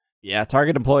attention. Yeah,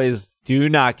 Target employees do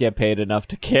not get paid enough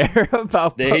to care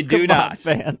about they Pokemon do not.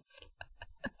 fans.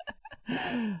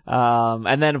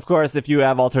 And then, of course, if you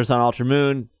have Ultra Sun, Ultra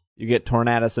Moon, you get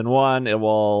Tornadus in 1. It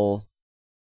will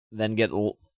then get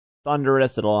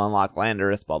Thundurus. It'll unlock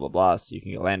Landorus, blah, blah, blah. So you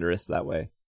can get Landorus that way.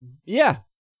 Yeah.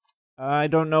 I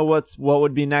don't know what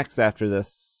would be next after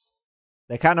this.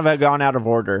 They kind of have gone out of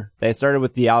order. They started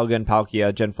with Dialga and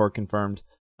Palkia, Gen 4 confirmed,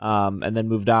 and then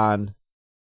moved on.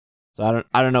 So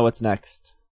I don't know what's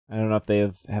next. I don't know if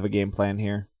they have a game plan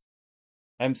here.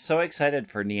 I'm so excited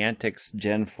for Niantic's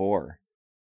Gen 4.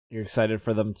 You're excited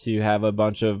for them to have a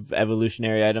bunch of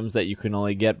evolutionary items that you can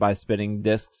only get by spinning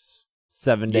discs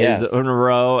 7 days in a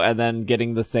row and then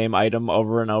getting the same item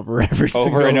over and over every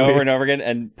single week. Over and over again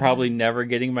and probably never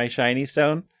getting my shiny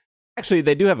stone. Actually,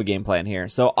 they do have a game plan here.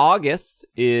 So August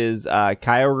is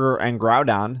Kyogre and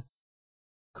Groudon,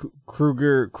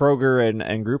 Kroger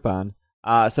and Groupon.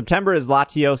 September is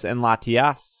Latios and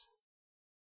Latias.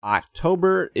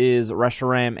 October is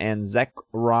Reshiram and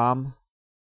Zekrom.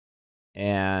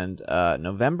 And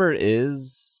November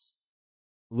is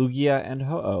Lugia and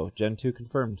Ho-Oh. Gen 2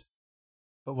 confirmed.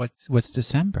 But what's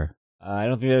December? I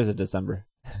don't think there's a December.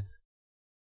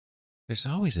 There's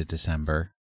always a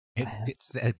December.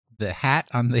 It's the hat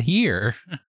on the year.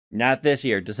 Not this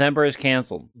year. December is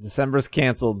canceled. December's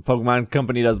canceled. Pokemon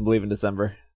Company doesn't believe in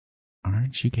December.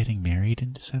 Aren't you getting married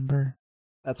in December?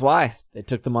 That's why. They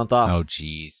took the month off. Oh,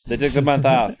 jeez. They took the month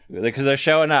off because they're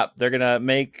showing up. They're going to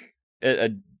make a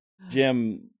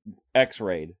gym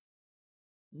X-raid.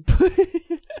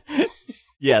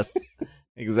 Yes,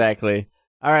 exactly.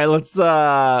 All right, let's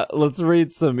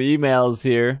read some emails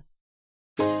here.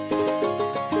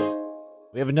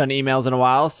 We haven't done emails in a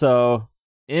while, so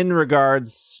in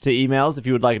regards to emails, if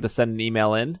you would like to send an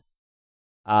email in,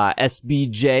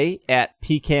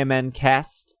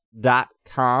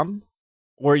 sbj@pkmncast.com,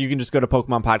 or you can just go to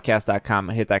PokemonPodcast.com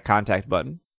and hit that contact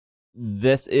button.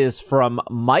 This is from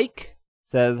Mike.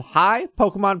 Says, hi,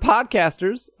 Pokemon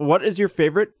podcasters. What is your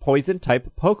favorite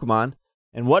poison-type Pokemon?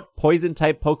 And what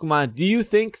poison-type Pokemon do you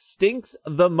think stinks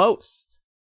the most?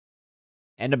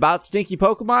 And about stinky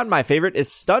Pokemon, my favorite is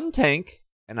Stuntank,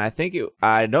 and I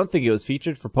don't think it was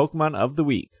featured for Pokemon of the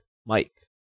Week. Mike.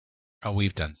 Oh,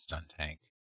 we've done Stuntank.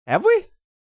 Have we?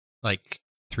 Like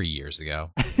 3 years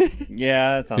ago.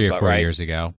 Yeah, that sounds 3 or about 4 right. years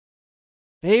ago.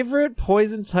 Favorite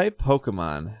poison-type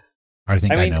Pokemon? I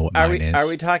think I know what mine is. Are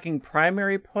we talking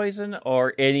primary poison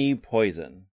or any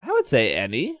poison? I would say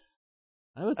any.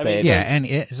 Yeah, and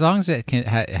as long as it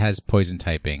has poison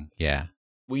typing, yeah.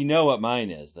 We know what mine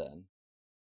is then.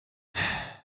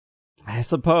 I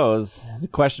suppose. The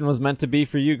question was meant to be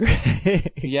for you,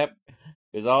 Greg. Yep.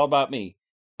 It's all about me.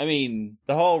 I mean,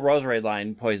 the whole Roserade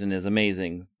line poison is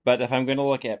amazing, but if I'm going to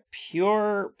look at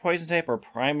pure poison type or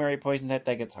primary poison type,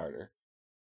 that gets harder.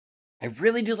 I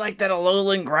really do like that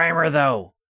Alolan Grimer,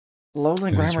 though.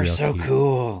 Alolan Grimer is so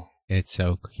cool. It's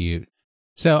so cute.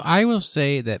 So I will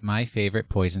say that my favorite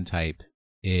poison type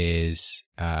is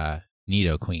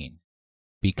Nidoqueen,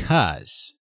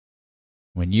 because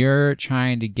when you're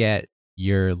trying to get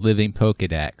your living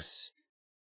Pokedex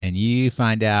and you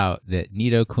find out that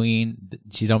Nidoqueen,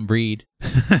 she don't breed,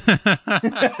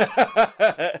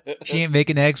 she ain't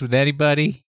making eggs with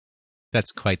anybody,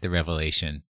 that's quite the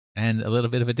revelation. And a little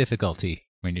bit of a difficulty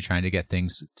when you're trying to get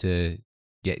things to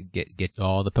get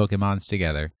all the Pokemons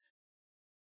together.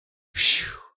 Whew.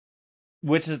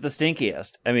 Which is the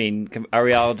stinkiest? I mean, are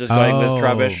we all just going with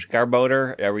Trubbish,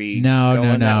 Garbodor? Are we?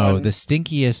 No. The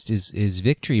stinkiest is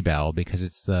Victory Bell because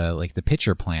it's the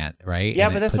pitcher plant, right? Yeah,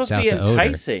 and but that's supposed to be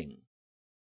enticing.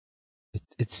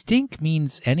 It stink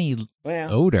means any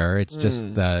odor. It's just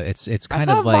it's kind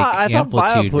of like I amplitude.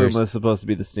 thought Vileplume was supposed to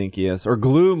be the stinkiest, or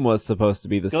Gloom was supposed to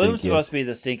be the stinkiest. Gloom's supposed to be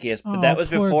the stinkiest, but that was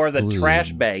before the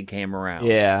trash bag came around.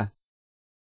 Yeah.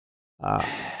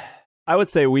 I would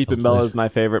say Weeping Hopefully. Bella is my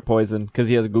favorite poison because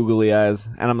he has googly eyes,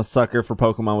 and I'm a sucker for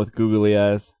Pokemon with googly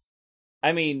eyes.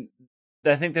 I mean,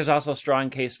 I think there's also a strong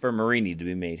case for Marini to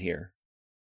be made here.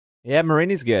 Yeah,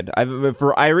 Marini's good.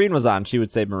 For Irene was on, she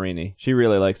would say Marini. She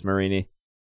really likes Marini.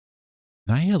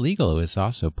 Nihilego is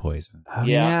also poison. Oh,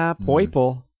 Yeah. yeah,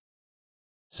 Poiple.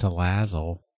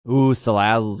 Salazzle. Ooh,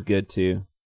 Salazzle's good too.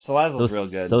 Salazzle's real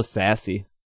good. So sassy.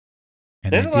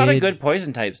 And There's I a lot of did- good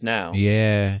poison types now.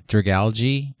 Yeah,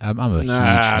 Dragalge. I'm a huge Nah,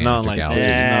 fan no of one likes Dragalge.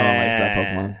 Dragalge. No one likes that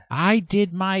Pokemon. I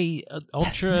did my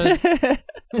ultra,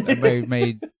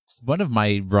 my one of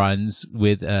my runs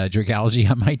with Dragalge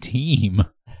on my team.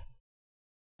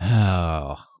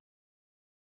 Oh,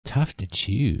 tough to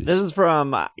choose. This is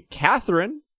from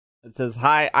Catherine. It says,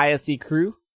 "Hi, ISC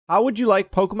crew. How would you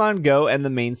like Pokemon Go and the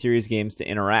main series games to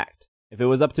interact? If it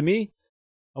was up to me,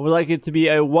 I would like it to be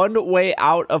a one-way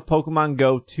out of Pokemon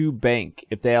Go to Bank.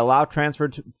 If they allow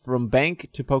transfer from Bank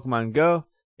to Pokemon Go,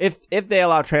 if they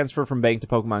allow transfer from Bank to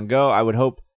Pokemon Go, I would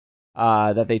hope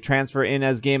that they transfer in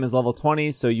as game is level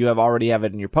 20, so you already have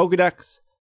it in your Pokedex.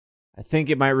 I think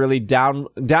it might really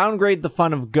downgrade the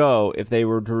fun of Go if they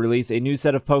were to release a new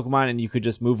set of Pokemon and you could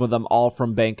just move them all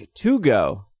from Bank to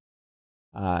Go.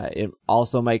 It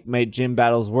also might make gym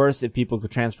battles worse if people could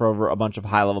transfer over a bunch of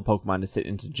high-level Pokemon to sit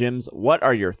into gyms. What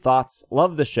are your thoughts?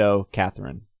 Love the show,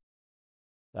 Catherine."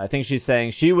 I think she's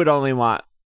saying she would only want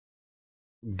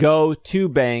Go to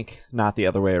Bank, not the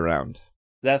other way around.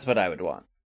 That's what I would want.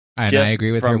 and I just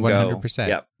agree with her from Go. 100%.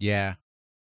 Yep. Yeah.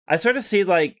 I sort of see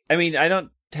I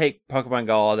don't take Pokemon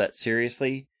Go all that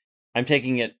seriously. I'm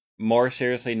taking it more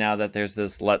seriously now that there's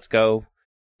this Let's Go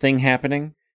thing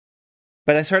happening.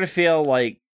 But I sort of feel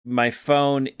like my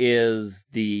phone is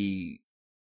the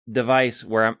device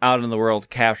where I'm out in the world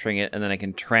capturing it and then I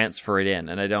can transfer it in.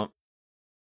 And I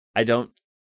don't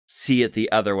see it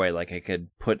the other way, like I could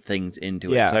put things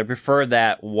into it. Yeah. So I prefer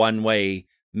that one-way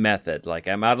method. Like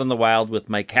I'm out in the wild with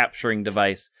my capturing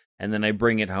device and then I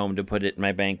bring it home to put it in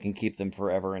my bank and keep them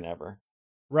forever and ever.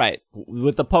 Right.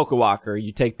 With the Pokewalker,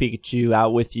 you take Pikachu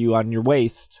out with you on your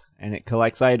waist, and it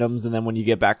collects items, and then when you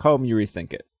get back home, you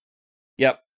resync it.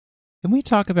 Yep. Can we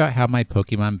talk about how my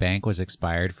Pokemon bank was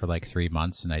expired for like 3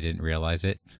 months and I didn't realize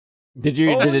it? Did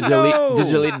you Oh, did it no! delete? Did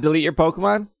you delete your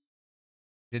Pokemon?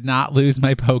 Did not lose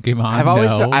my Pokemon.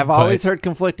 I've always heard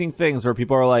conflicting things where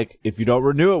people are like, if you don't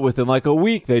renew it within like a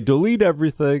week, they delete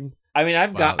everything. I mean,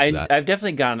 I've Wow, I've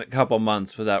definitely gone a couple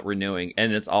months without renewing,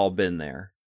 and it's all been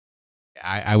there.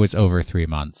 I was over 3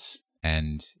 months.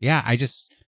 And yeah,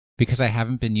 because I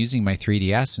haven't been using my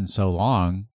 3DS in so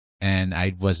long and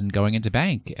I wasn't going into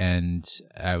bank. And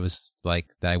I was like,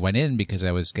 I went in because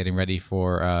I was getting ready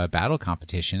for a battle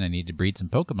competition. I needed to breed some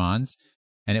Pokemons.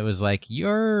 And it was like,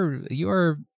 your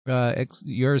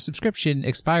subscription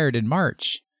expired in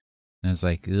March. And I was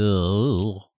like,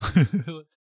 oh,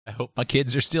 I hope my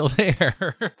kids are still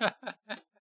there.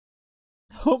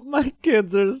 Hope my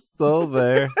kids are still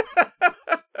there.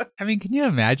 I mean, can you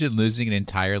imagine losing an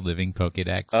entire living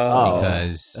Pokedex Oh. That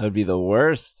because would be the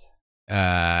worst.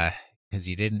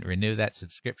 you didn't renew that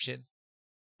subscription?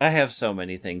 I have so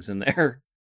many things in there.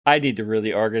 I need to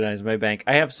really organize my bank.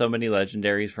 I have so many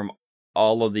legendaries from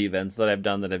all of the events that I've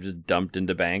done that I've just dumped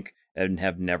into bank and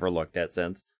have never looked at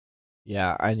since.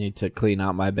 Yeah, I need to clean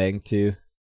out my bank too.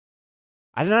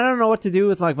 I don't know what to do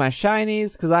with like my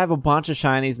shinies because I have a bunch of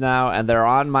shinies now and they're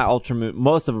on my Ultra Moon.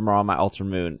 Most of them are on my Ultra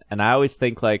Moon, and I always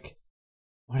think like,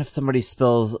 what if somebody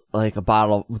spills like a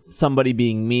bottle? Somebody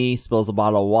being me spills a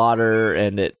bottle of water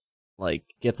and it like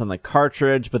gets on the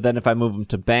cartridge. But then if I move them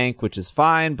to bank, which is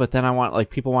fine, but then I want like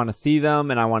people want to see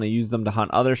them and I want to use them to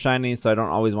hunt other shinies, so I don't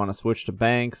always want to switch to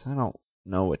banks. I don't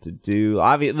know what to do.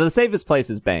 Obviously, the safest place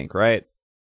is bank, right?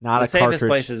 Not The a safest cartridge.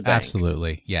 place is bank.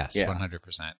 Absolutely. Yes, Yeah.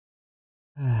 100%.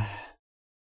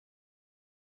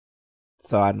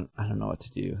 So I don't know what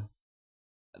to do.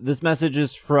 This message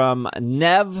is from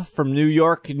Nev from New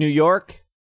York, New York.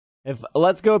 If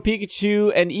Let's Go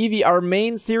Pikachu and Eevee are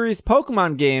main series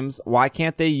Pokemon games, why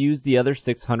can't they use the other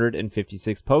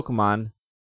 656 Pokemon?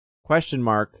 Question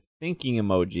mark. Thinking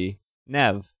emoji.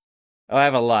 Nev. Oh, I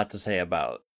have a lot to say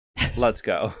about Let's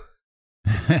Go.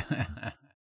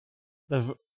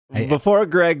 Before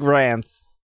Greg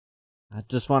rants, I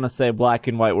just want to say Black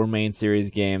and White were main series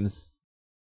games,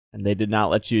 and they did not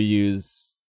let you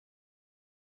use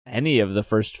any of the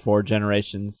first 4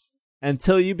 generations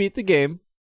until you beat the game,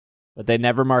 but they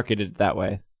never marketed it that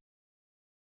way.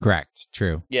 Correct.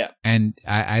 True. Yeah. And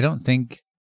I don't think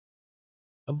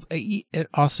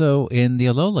Also in the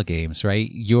Alola games, right?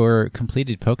 Your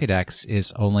completed Pokedex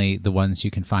is only the ones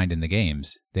you can find in the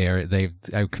games. They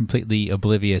are completely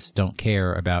oblivious, don't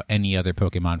care about any other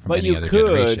Pokemon from any other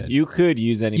generation. You could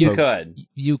use any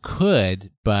You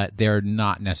could, but they're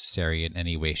not necessary in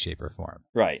any way, shape, or form.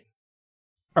 Right.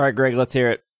 All right, Greg, let's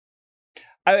hear it.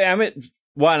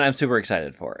 I'm super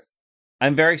excited for it.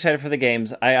 I'm very excited for the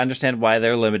games. I understand why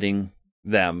they're limiting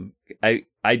them.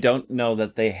 I don't know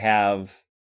that they have...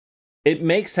 It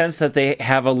makes sense that they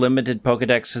have a limited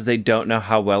Pokedex because they don't know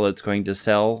how well it's going to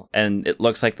sell, and it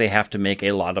looks like they have to make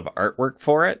a lot of artwork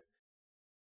for it.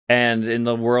 And in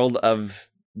the world of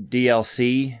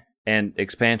DLC and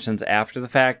expansions after the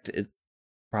fact, it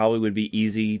probably would be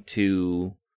easy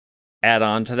to add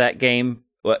on to that game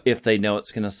if they know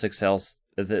it's going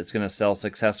to sell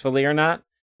successfully or not.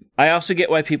 I also get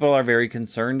why people are very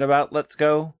concerned about Let's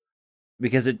Go,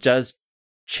 because it does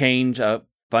change a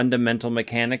fundamental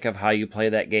mechanic of how you play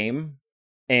that game.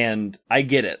 And I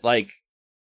get it. Like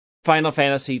Final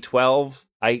Fantasy 12,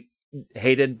 I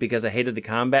hated because I hated the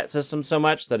combat system so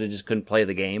much that I just couldn't play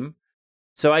the game.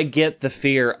 So I get the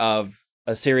fear of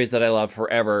a series that I love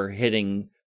forever hitting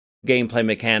gameplay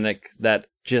mechanic that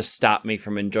just stopped me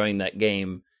from enjoying that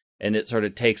game. And it sort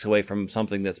of takes away from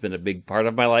something that's been a big part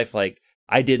of my life. Like,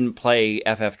 I didn't play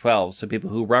FF12, so people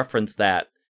who reference that,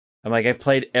 I'm like, I've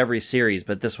played every series,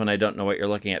 but this one I don't know what you're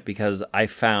looking at because I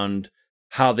found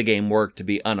how the game worked to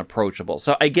be unapproachable.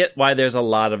 So I get why there's a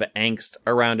lot of angst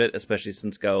around it, especially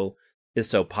since Go is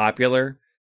so popular.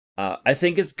 I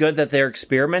think it's good that they're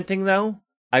experimenting, though.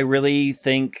 I really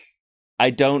think... I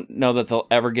don't know that they'll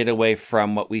ever get away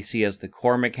from what we see as the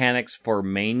core mechanics for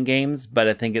main games, but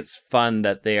I think it's fun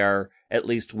that they are at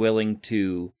least willing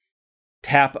to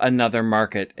tap another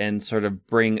market and sort of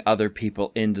bring other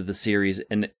people into the series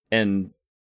and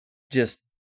just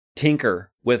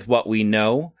tinker with what we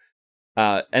know.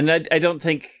 And I don't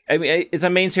think... I mean, it's a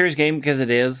main series game because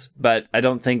it is, but I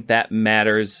don't think that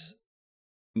matters.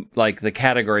 Like, the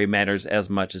category matters as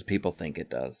much as people think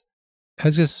it does. I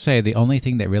was just to say, the only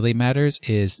thing that really matters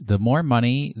is the more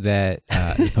money that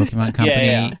the Pokemon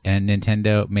Company and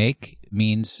Nintendo make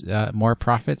means more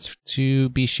profits to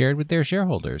be shared with their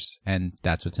shareholders, and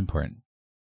that's what's important.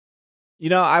 You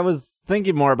know, I was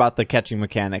thinking more about the catching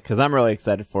mechanic because I'm really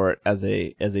excited for it as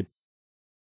a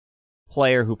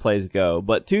player who plays Go.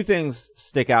 But two things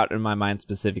stick out in my mind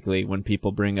specifically when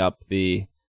people bring up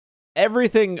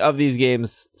everything of these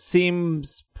games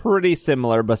seems pretty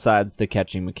similar besides the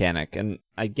catching mechanic. And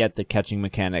I get the catching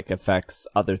mechanic affects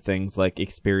other things like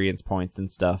experience points and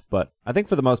stuff, but I think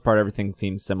for the most part, everything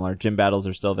seems similar. Gym battles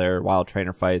are still there, wild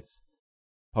trainer fights,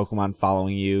 Pokemon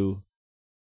following you,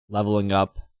 leveling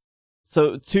up.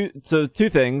 So two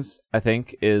things, I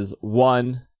think, is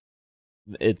one,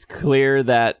 it's clear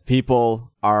that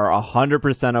people are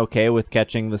 100% okay with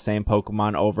catching the same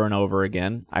Pokemon over and over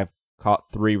again. I've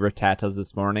caught 3 Rattatas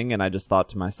this morning, and I just thought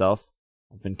to myself,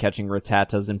 I've been catching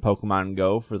Rattatas in Pokemon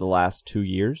Go for the last 2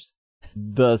 years.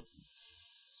 The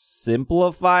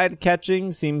simplified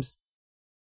catching seems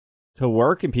to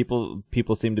work, and people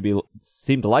seem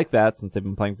to like that since they've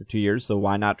been playing for 2 years. So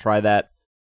why not try that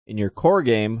in your core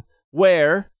game?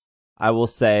 Where I will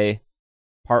say,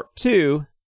 part 2,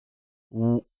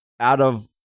 out of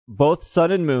both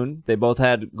Sun and Moon, they both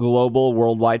had global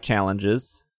worldwide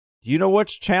challenges. Do you know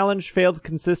which challenge failed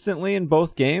consistently in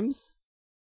both games?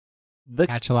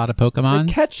 Catch a lot of Pokemon?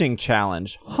 The catching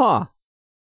challenge. Huh.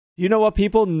 Do you know what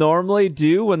people normally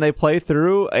do when they play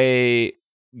through a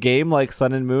game like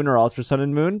Sun and Moon or Ultra Sun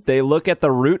and Moon? They look at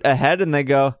the route ahead and they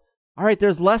go, all right,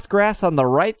 there's less grass on the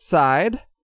right side.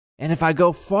 And if I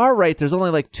go far right, there's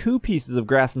only like 2 pieces of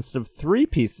grass instead of 3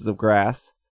 pieces of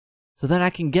grass. So then I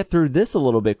can get through this a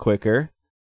little bit quicker.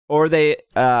 Or they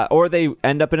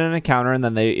end up in an encounter and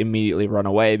then they immediately run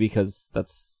away because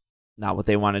that's not what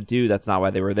they want to do. That's not why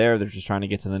they were there. They're just trying to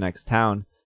get to the next town.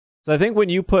 So I think when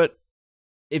you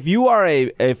if you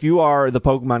are the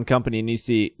Pokemon Company and you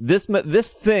see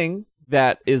this thing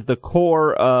that is the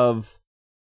core of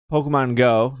Pokemon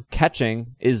Go,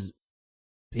 catching, is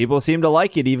people seem to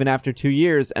like it even after 2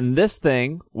 years, and this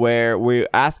thing where we're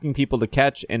asking people to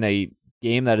catch in a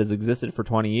game that has existed for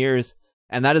 20 years.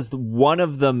 And that is one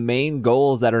of the main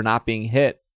goals that are not being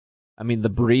hit. I mean, the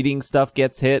breeding stuff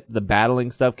gets hit. The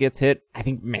battling stuff gets hit. I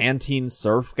think Mantine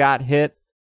Surf got hit.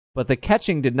 But the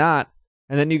catching did not.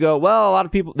 And then you go, well, a lot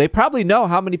of people, they probably know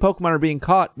how many Pokemon are being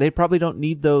caught. They probably don't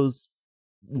need those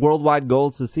worldwide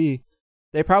goals to see.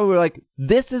 They probably were like,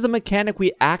 this is a mechanic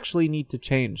we actually need to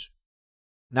change.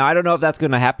 Now, I don't know if that's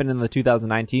going to happen in the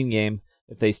 2019 game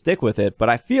if they stick with it. But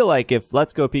I feel like if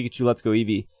Let's Go Pikachu, Let's Go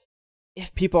Eevee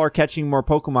if people are catching more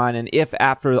Pokemon, and if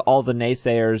after all the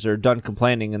naysayers are done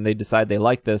complaining and they decide they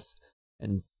like this,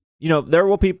 and there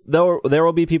will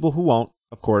be people who won't,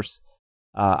 of course.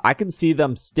 I can see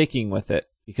them sticking with it,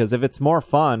 because if it's more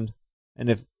fun and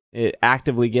if it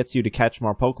actively gets you to catch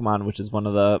more Pokemon, which is one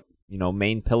of the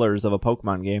main pillars of a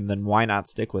Pokemon game, then why not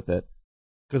stick with it?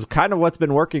 Because kind of what's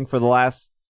been working for the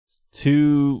last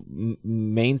two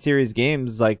main series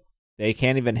games, like they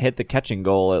can't even hit the catching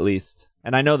goal at least.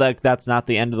 And I know that that's not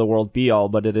the end of the world be all,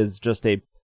 but it is just a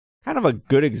kind of a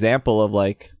good example of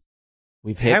like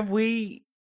we've hit the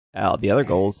other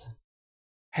goals.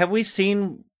 Have we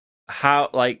seen how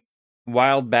like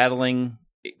wild battling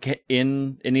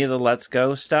in any of the Let's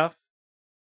Go stuff?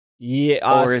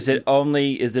 Yeah, or is it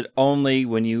only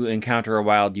when you encounter a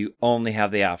wild you only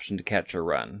have the option to catch or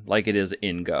run, like it is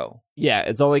in Go? Yeah,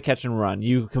 it's only catch and run.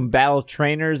 You can battle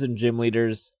trainers and gym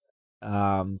leaders,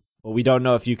 but we don't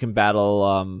know if you can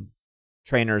battle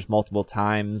trainers multiple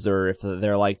times, or if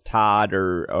they're like Todd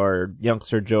or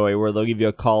Youngster Joey, where they'll give you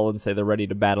a call and say they're ready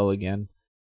to battle again.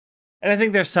 And I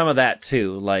think there's some of that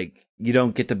too. Like you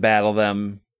don't get to battle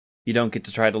them. You don't get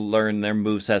to try to learn their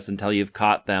movesets until you've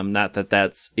caught them. Not that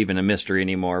that's even a mystery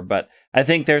anymore, but I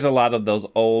think there's a lot of those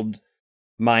old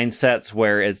mindsets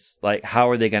where it's like,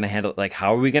 how are they going to handle? Like,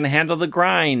 how are we going to handle the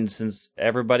grind? Since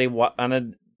everybody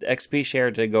wanted XP share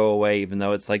to go away, even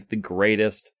though it's like the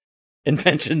greatest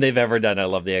invention they've ever done. I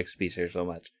love the XP share so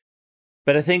much,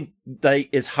 but I think like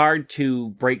it's hard to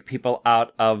break people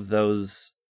out of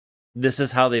those. This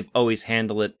is how they've always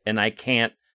handled it, and I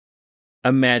can't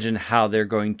imagine how they're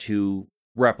going to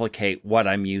replicate what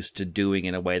I'm used to doing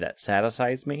in a way that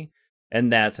satisfies me.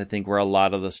 And that's, I think, where a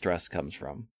lot of the stress comes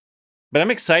from. But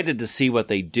I'm excited to see what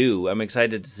they do. I'm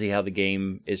excited to see how the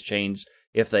game is changed.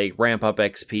 If they ramp up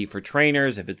XP for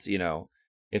trainers, if it's,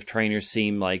 if trainers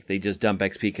seem like they just dump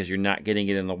XP because you're not getting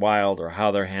it in the wild, or how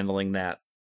they're handling that.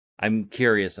 I'm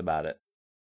curious about it.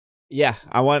 Yeah,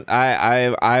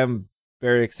 I'm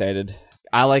very excited.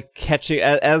 I like catching,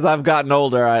 as I've gotten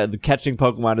older, the catching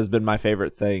Pokemon has been my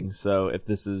favorite thing. So if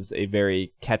this is a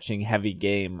very catching heavy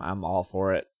game, I'm all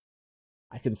for it.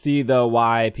 I can see though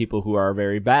why people who are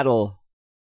very battle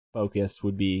focused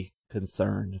would be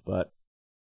concerned, but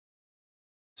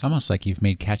it's almost like you've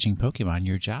made catching Pokemon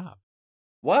your job.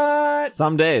 What?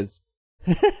 Some days.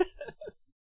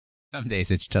 Some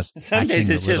days it's just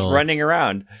running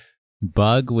around.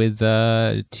 Bug with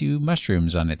 2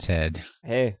 mushrooms on its head.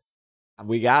 Hey.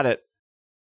 We got it.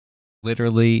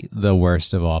 Literally the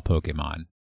worst of all Pokemon.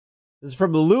 This is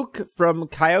from Luke from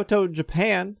Kyoto,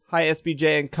 Japan. Hi,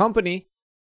 SBJ and company.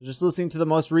 I was just listening to the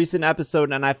most recent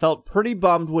episode, and I felt pretty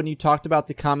bummed when you talked about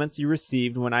the comments you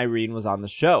received when Irene was on the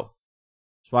show.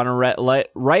 Just want to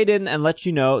write in and let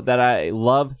you know that I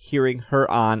love hearing her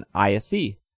on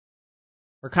ISE.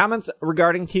 Her comments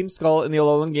regarding Team Skull in the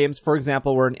Alolan games, for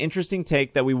example, were an interesting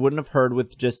take that we wouldn't have heard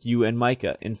with just you and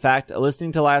Micah. In fact,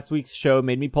 listening to last week's show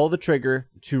made me pull the trigger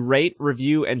to rate,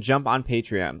 review, and jump on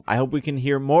Patreon. I hope we can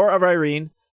hear more of Irene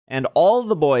and all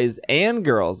the boys and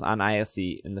girls on ISE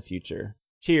in the future.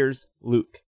 Cheers,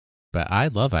 Luke. But I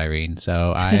love Irene,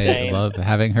 so I love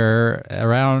having her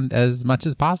around as much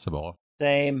as possible.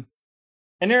 Same.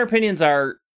 And her opinions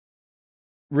are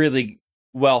really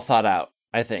well thought out,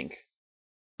 I think.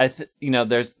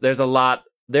 There's a lot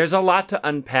to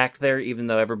unpack there, even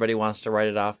though everybody wants to write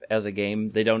it off as a game.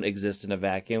 They don't exist in a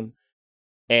vacuum.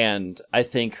 And I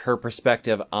think her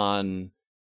perspective on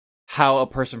how a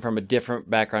person from a different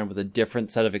background with a different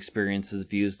set of experiences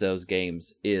views those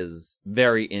games is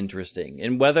very interesting.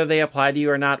 And whether they apply to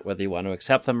you or not, whether you want to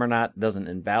accept them or not, doesn't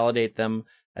invalidate them.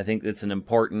 I think it's an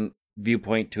important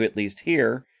viewpoint to at least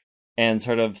hear and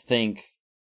sort of think,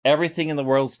 everything in the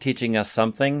world's teaching us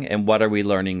something, and what are we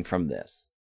learning from this?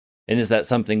 And is that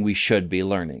something we should be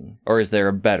learning? Or is there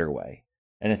a better way?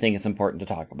 And I think it's important to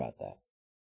talk about that.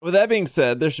 With that being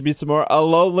said, there should be some more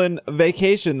Alolan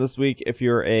vacation this week if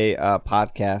you're a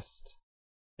podcast.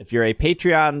 If you're a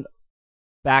Patreon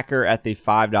backer at the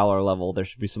 $5 level, there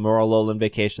should be some more Alolan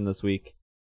vacation this week.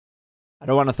 I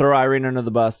don't want to throw Irene under the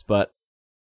bus, but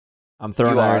I'm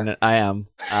throwing Irene. I am.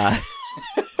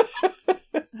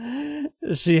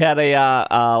 She had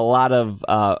a lot of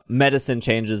medicine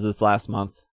changes this last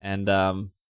month, and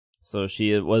so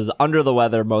she was under the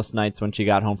weather most nights when she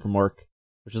got home from work,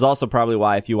 which is also probably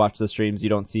why if you watch the streams, you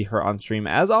don't see her on stream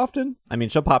as often. I mean,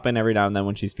 she'll pop in every now and then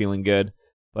when she's feeling good,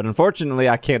 but unfortunately,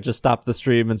 I can't just stop the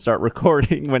stream and start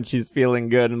recording when she's feeling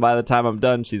good, and by the time I'm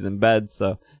done, she's in bed,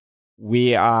 so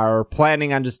we are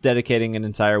planning on just dedicating an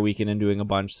entire weekend and doing a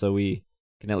bunch so we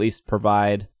can at least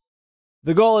provide.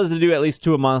 The goal is to do at least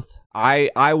 2 a month.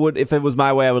 I would, if it was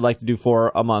my way, I would like to do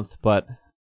 4 a month, but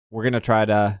we're going to try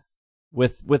to,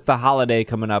 with the holiday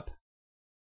coming up,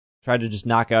 try to just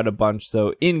knock out a bunch.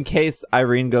 So in case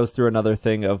Irene goes through another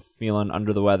thing of feeling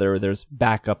under the weather, there's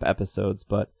backup episodes.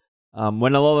 But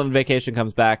when Alolan Vacation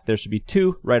comes back, there should be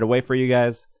 2 right away for you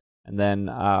guys. And then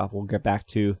we'll get back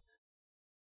to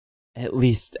at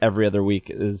least every other week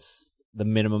is the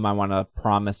minimum I want to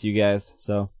promise you guys.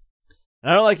 So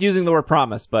and I don't like using the word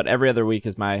promise, but every other week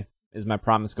is my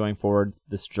promise going forward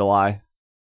this July.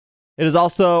 It is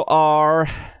also our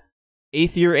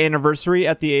 8th year anniversary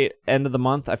at the end of the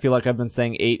month. I feel like I've been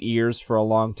saying 8 years for a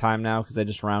long time now because I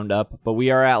just round up. But we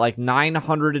are at like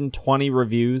 920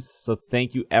 reviews. So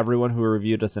thank you everyone who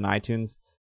reviewed us in iTunes.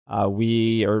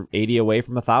 We are 80 away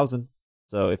from 1,000.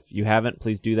 So if you haven't,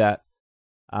 please do that.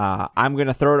 I'm going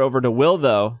to throw it over to Will,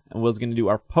 though. And Will's going to do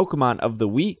our Pokemon of the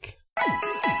Week.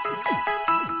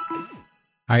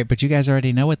 All right, but you guys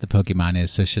already know what the Pokemon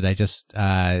is. So should I just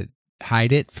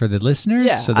hide it for the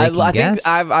listeners so they can guess?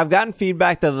 I think I've gotten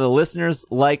feedback that the listeners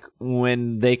like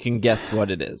when they can guess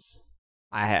what it is.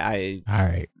 All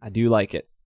right. I do like it.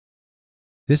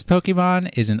 This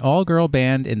Pokemon is an all-girl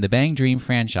band in the Bang Dream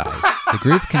franchise. The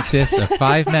group consists of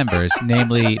 5 members,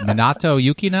 namely Minato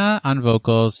Yukina on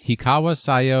vocals, Hikawa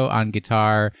Sayo on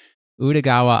guitar,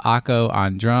 Utagawa Ako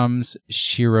on drums,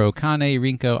 Shirokane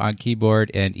Rinko on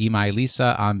keyboard, and Imai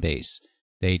Lisa on bass.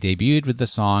 They debuted with the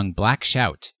song Black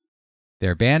Shout.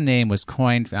 Their band name was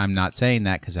coined, I'm not saying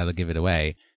that because that'll give it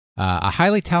away, a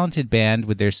highly talented band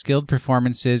with their skilled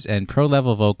performances and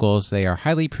pro-level vocals. They are a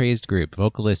highly praised group.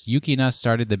 Vocalist Yukina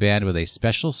started the band with a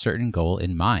special certain goal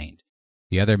in mind.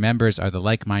 The other members are the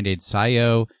like-minded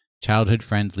Sayo, childhood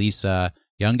friend Lisa,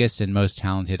 youngest and most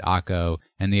talented Ako,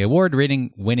 and the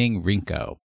award-winning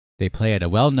Rinko. They play at a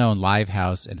well-known live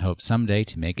house and hope someday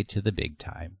to make it to the big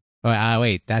time. Oh,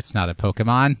 wait, that's not a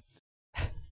Pokemon.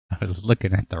 I was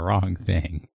looking at the wrong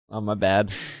thing. Oh, my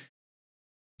bad.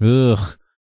 Ugh.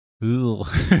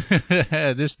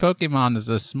 This Pokemon is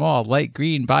a small, light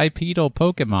green bipedal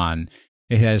Pokemon.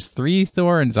 It has 3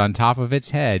 thorns on top of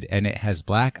its head, and it has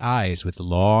black eyes with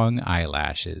long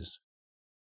eyelashes.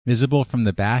 Visible from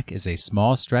the back is a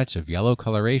small stretch of yellow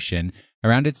coloration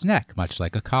around its neck, much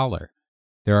like a collar.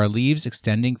 There are leaves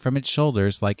extending from its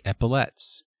shoulders like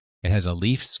epaulets. It has a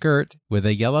leaf skirt with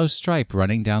a yellow stripe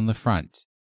running down the front.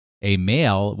 A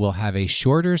male will have a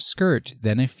shorter skirt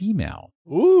than a female.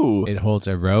 Ooh. It holds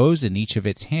a rose in each of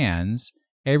its hands,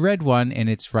 a red one in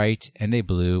its right, and a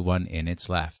blue one in its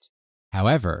left.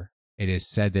 However, it is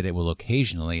said that it will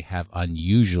occasionally have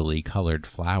unusually colored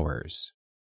flowers.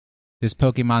 This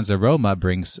Pokemon's aroma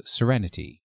brings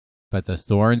serenity, but the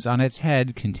thorns on its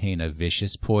head contain a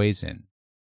vicious poison.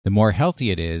 The more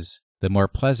healthy it is, the more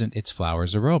pleasant its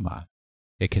flower's aroma.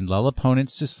 It can lull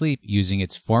opponents to sleep using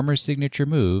its former signature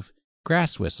move,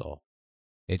 Grass Whistle.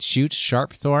 It shoots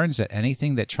sharp thorns at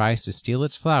anything that tries to steal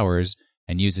its flowers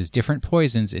and uses different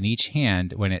poisons in each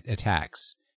hand when it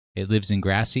attacks. It lives in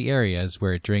grassy areas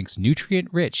where it drinks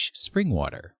nutrient-rich spring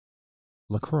water.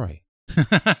 LaCroix.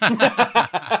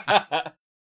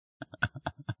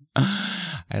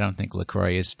 I don't think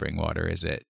LaCroix is spring water, is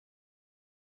it?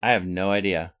 I have no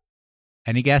idea.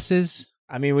 Any guesses?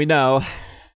 I mean, we know.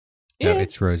 No,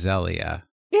 it's Roselia.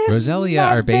 Roselia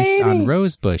are based on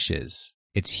rose bushes.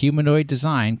 Its humanoid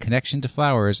design, connection to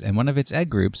flowers, and one of its egg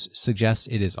groups suggests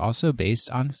it is also based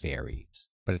on fairies.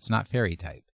 But it's not fairy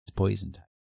type. It's poison type.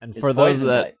 And It's for those poison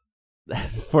that type.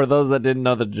 for those that didn't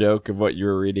know the joke of what you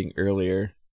were reading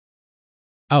earlier.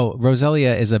 Oh,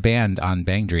 Roselia is a band on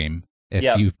Bang Dream, if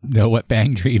Yep. you know what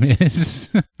Bang Dream is.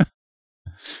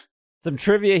 Some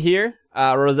trivia here.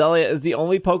 Roselia is the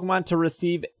only Pokemon to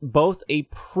receive both a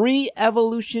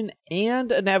pre-evolution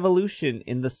and an evolution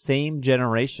in the same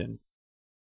generation.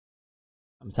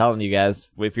 I'm telling you guys,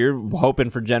 if you're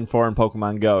hoping for Gen 4 in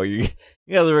Pokemon Go, you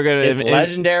guys are going It's to...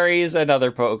 legendaries and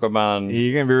other Pokemon.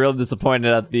 You're going to be real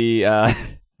disappointed at the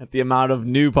at the amount of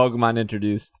new Pokemon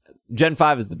introduced. Gen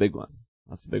 5 is the big one.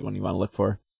 That's the big one you want to look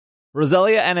for.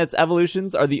 Roselia and its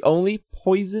evolutions are the only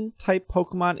poison-type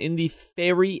Pokemon in the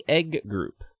Fairy Egg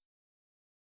group.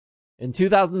 In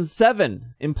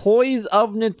 2007, employees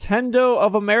of Nintendo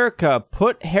of America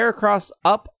put Heracross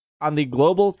up on the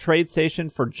global trade station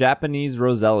for Japanese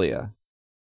Roselia.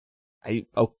 I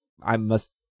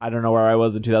don't know where I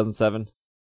was in 2007.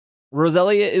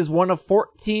 Roselia is one of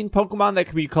 14 Pokemon that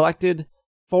can be collected,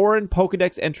 foreign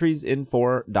Pokedex entries in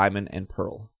for Diamond and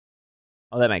Pearl.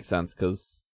 Oh, that makes sense,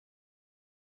 because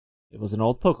it was an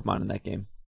old Pokemon in that game.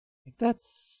 I think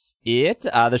that's it.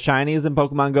 The Shiny is in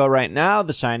Pokemon Go right now.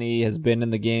 The Shiny has been in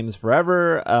the games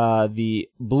forever. The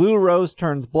blue rose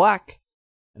turns black,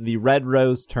 and the red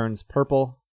rose turns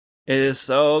purple. It is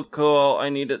so cool. I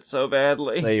need it so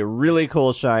badly. It's a really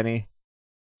cool shiny.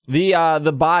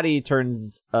 The body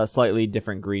turns a slightly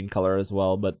different green color as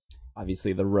well, but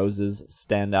obviously the roses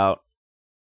stand out.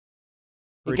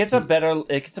 It gets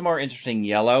a more interesting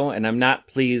yellow, and I'm not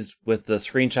pleased with the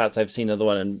screenshots I've seen of the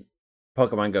one in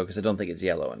Pokemon Go because I don't think it's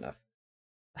yellow enough.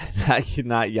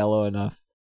 Not yellow enough.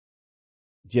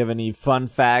 Do you have any fun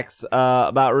facts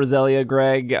about Roselia,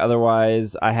 Greg?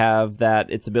 Otherwise, I have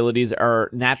that its abilities are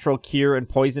Natural Cure and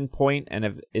Poison Point,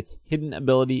 and its hidden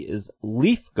ability is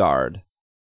Leaf Guard.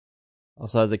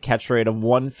 Also has a catch rate of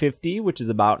 150, which is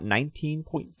about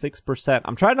 19.6%.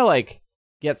 I'm trying to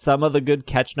get some of the good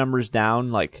catch numbers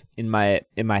down in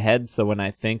my head, so when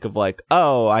I think of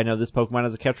oh, I know this Pokemon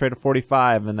has a catch rate of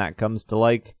 45 and that comes to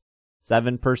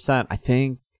 7%. I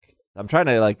think I'm trying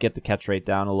to get the catch rate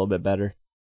down a little bit better.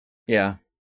 Yeah.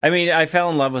 I mean, I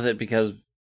fell in love with it because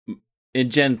in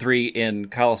Gen 3 in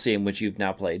Coliseum, which you've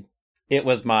now played, it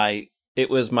was my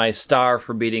star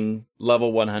for beating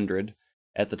level 100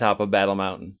 at the top of Battle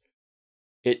Mountain.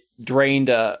 It drained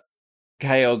a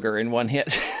Kyogre in one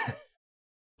hit.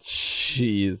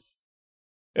 Jeez.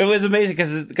 It was amazing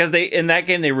because they in that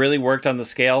game they really worked on the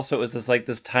scale, so it was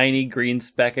this tiny green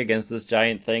speck against this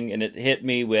giant thing, and it hit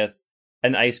me with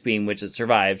an Ice Beam, which it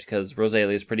survived because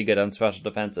Roselia is pretty good on special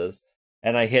defenses.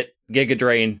 And I hit Giga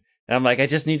Drain, and I'm like, I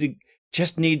just need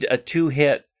a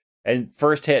 2-hit, and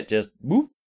first hit just boop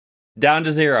down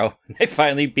to 0. I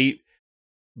finally beat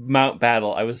Mount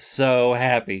Battle. I was so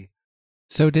happy.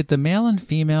 So did the male and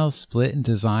female split in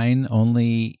design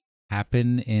only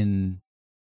happen in?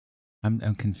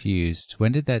 I'm confused.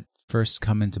 When did that first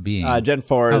come into being? Gen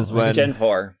 4 is when Gen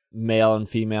 4 male and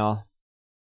female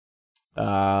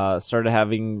started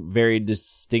having very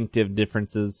distinctive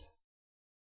differences.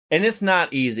 And it's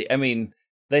not easy. I mean,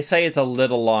 they say it's a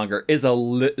little longer.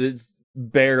 It's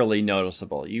barely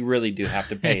noticeable. You really do have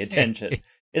to pay attention.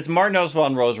 It's more noticeable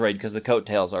on Roserade because the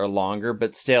coattails are longer,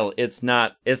 but still, it's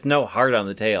no heart on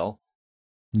the tail.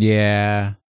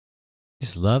 Yeah.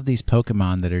 Just love these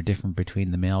Pokemon that are different between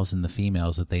the males and the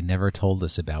females that they never told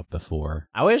us about before.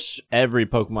 I wish every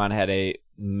Pokemon had a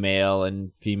male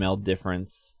and female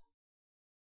difference.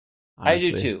 Honestly.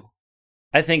 I do too.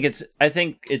 I think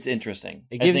it's interesting.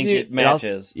 It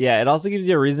matches. It also gives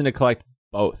you a reason to collect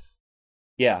both.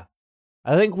 Yeah.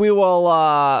 I think we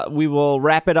will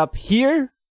wrap it up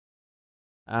here.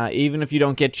 Even if you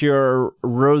don't get your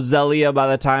Roselia by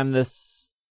the time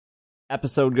this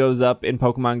episode goes up in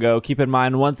Pokemon Go, keep in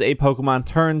mind once a Pokemon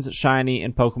turns shiny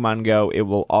in Pokemon Go, it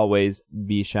will always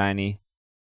be shiny.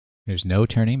 There's no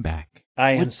turning back.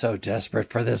 I am so desperate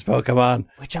for this Pokemon.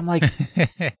 Which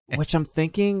I'm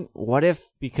thinking, what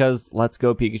if, because Let's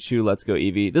Go Pikachu, Let's Go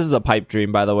Eevee. This is a pipe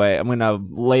dream, by the way. I'm going to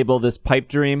label this pipe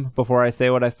dream before I say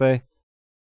what I say.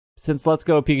 Since Let's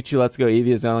Go Pikachu, Let's Go Eevee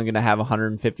is only going to have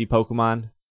 150 Pokemon,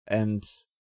 and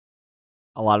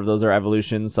a lot of those are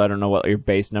evolutions, so I don't know what your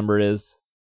base number is.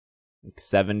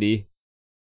 70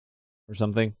 or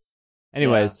something.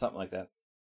 Anyways. Yeah, something like that.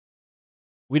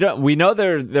 We know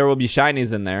there will be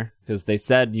shinies in there because they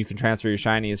said you can transfer your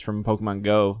shinies from Pokemon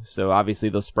Go. So obviously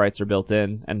those sprites are built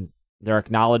in and they're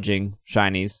acknowledging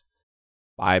shinies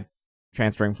by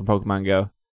transferring from Pokemon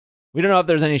Go. We don't know if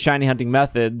there's any shiny hunting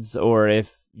methods or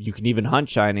if you can even hunt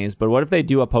shinies, but what if they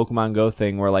do a Pokemon Go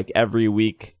thing where every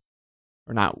week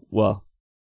or not, well,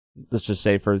 let's just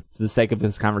say for the sake of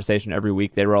this conversation, every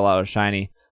week they roll out a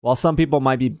shiny. While some people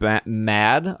might be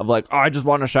mad of oh, I just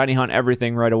want to shiny hunt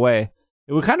everything right away.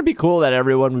 It would kind of be cool that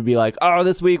everyone would be oh,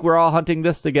 this week we're all hunting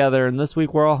this together, and this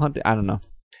week we're all hunting. I don't know.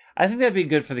 I think that'd be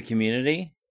good for the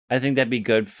community. I think that'd be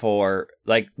good for,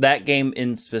 that game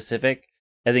in specific.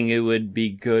 I think it would be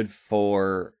good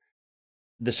for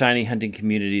the shiny hunting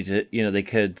community to, they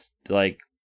could,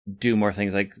 do more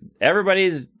things.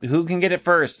 Everybody's, who can get it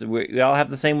first? We all have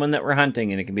the same one that we're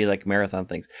hunting, and it can be marathon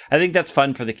things. I think that's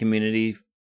fun for the community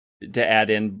to add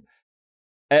in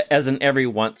as an every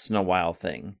once in a while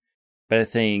thing. But I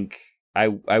think I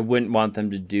wouldn't want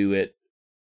them to do it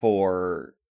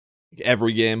for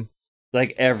every game.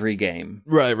 Every game.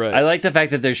 Right. I like the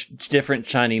fact that there's different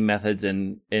shiny methods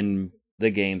in the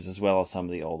games as well as some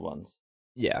of the old ones.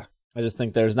 Yeah. I just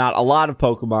think there's not a lot of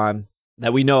Pokemon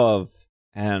that we know of,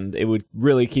 and it would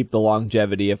really keep the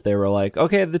longevity if they were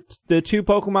okay, the 2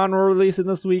 Pokemon we're releasing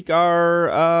this week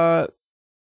are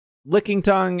Licking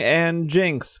Tongue and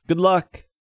Jinx. Good luck.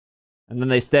 And then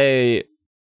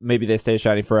maybe they stay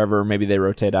shiny forever, maybe they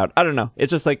rotate out. I don't know.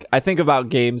 It's just I think about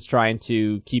games trying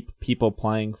to keep people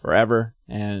playing forever,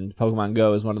 and Pokemon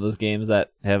Go is one of those games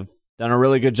that have done a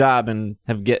really good job and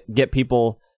have get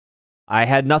people I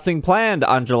had nothing planned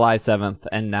on July 7th,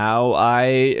 and now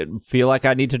I feel like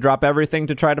I need to drop everything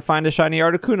to try to find a shiny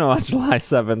Articuno on July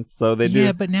 7th. So they do.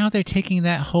 Yeah, but now they're taking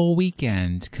that whole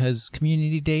weekend because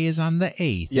Community Day is on the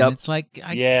 8th. Yep. And it's like,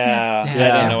 I Yeah, can't I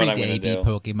have don't know what every I'm day gonna be do.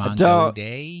 Pokemon I Go don't-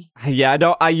 Day.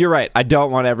 Yeah, you're right. I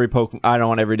don't want every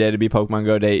day to be Pokemon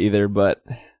Go Day either, but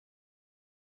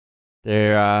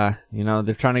they're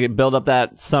they're trying to build up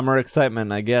that summer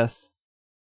excitement, I guess.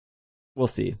 We'll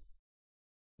see.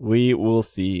 We will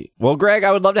see. Well, Greg,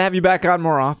 I would love to have you back on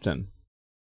more often.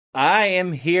 I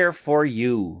am here for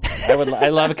you. I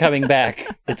love coming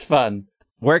back. It's fun.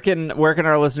 Where can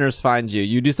our listeners find you?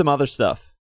 You do some other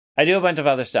stuff. I do a bunch of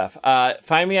other stuff.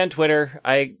 Find me on Twitter.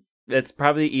 It's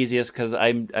probably the easiest because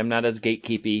I'm not as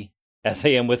gatekeepy as I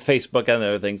am with Facebook and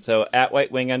other things. So at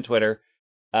White Wing on Twitter,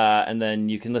 and then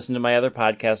you can listen to my other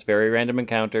podcast, Very Random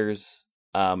Encounters.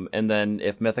 And then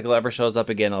if Mythical ever shows up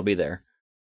again, I'll be there.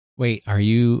 Wait, are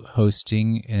you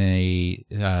hosting a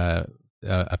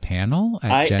panel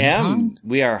at Gen am. Con?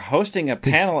 We are hosting a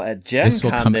panel at Gen This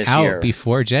will Con come this out year.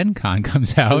 before Gen Con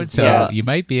comes out, so Yes. you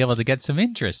might be able to get some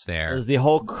interest there. Is the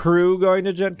whole crew going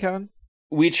to Gen Con?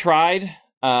 We tried,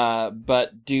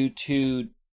 but due to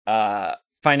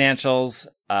financials,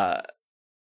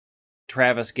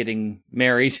 Travis getting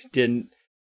married didn't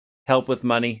help with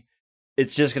money.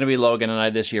 It's just going to be Logan and I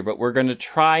this year, but we're going to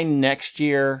try next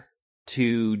year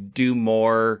to do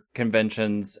more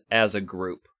conventions as a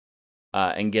group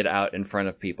and get out in front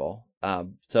of people.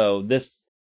 So this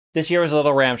year was a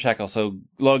little ramshackle, so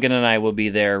Logan and I will be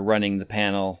there running the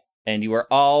panel, and you are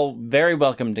all very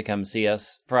welcome to come see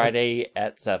us Friday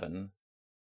at 7.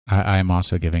 I'm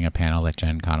also giving a panel at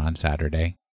Gen Con on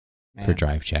Saturday for Man,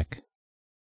 Drive Check.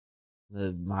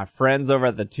 my friends over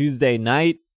at the Tuesday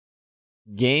night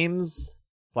games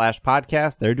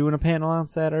 /podcast, they're doing a panel on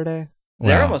Saturday.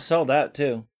 They're Well, almost sold out,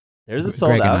 too. There's a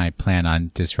sold Greg out. and I plan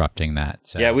on disrupting that.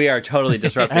 So. Yeah, we are totally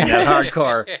disrupting that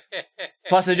hardcore.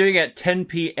 Plus, they're doing it at 10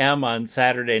 p.m. on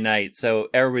Saturday night, so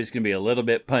everybody's going to be a little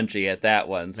bit punchy at that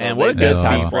one. So Man, what a good be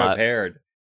time slot. prepared.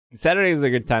 Saturday is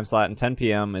a good time slot, and 10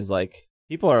 p.m. is like,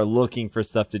 people are looking for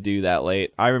stuff to do that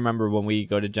late. I remember when we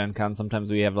go to Gen Con,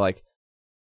 sometimes we have like,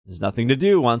 there's nothing to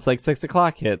do once like 6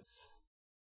 o'clock hits.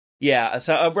 Yeah,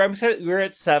 so I'm excited. We're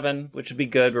at 7, which would be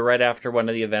good. We're right after one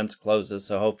of the events closes,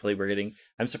 so hopefully we're getting...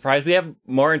 I'm surprised we have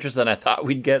more interest than I thought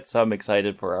we'd get, so I'm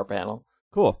excited for our panel.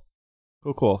 Cool.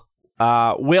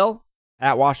 Will,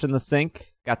 at Wash in the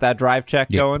Sink, got that drive check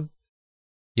Yep. going.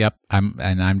 Yep,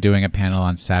 I'm doing a panel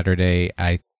on Saturday.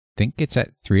 I think it's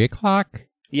at 3:00.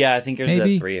 Yeah, I think yours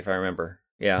Maybe. is at 3, if I remember.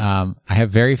 Yeah. I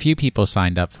have very few people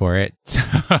signed up for it.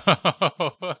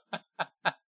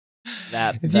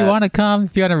 If you want to come,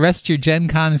 if you want to rest your Gen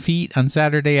Con feet on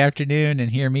Saturday afternoon and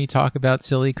hear me talk about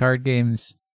silly card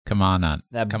games, come on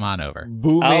over.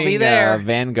 Booming I'll be there.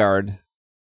 Vanguard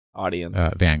audience.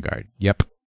 Vanguard. Yep.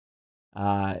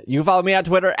 You can follow me on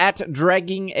Twitter at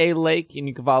Dragging a Lake, and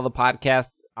you can follow the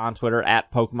podcast on Twitter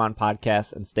at Pokemon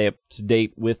Podcast and stay up to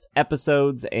date with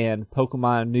episodes and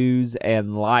Pokemon news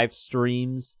and live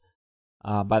streams.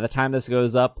 By the time this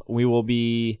goes up, we will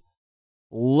be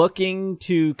looking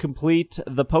to complete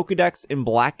the Pokedex in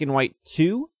Black and White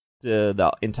 2,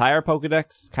 the entire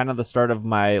Pokedex, kind of the start of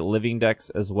my Living Dex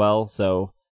as well.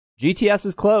 So GTS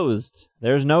is closed.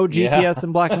 There's no GTS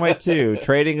in Black and White 2.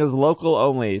 Trading is local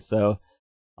only. So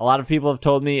a lot of people have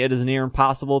told me it is near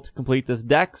impossible to complete this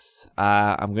dex.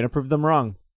 I'm going to prove them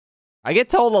wrong. I get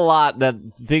told a lot that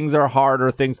things are hard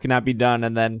or things cannot be done,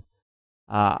 and then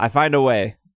I find a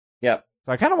way. Yep.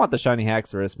 So I kind of want the shiny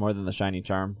Haxorus more than the shiny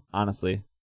Charm, honestly.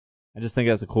 I just think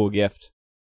that's a cool gift.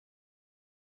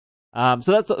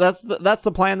 So that's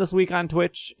the plan this week on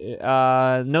Twitch.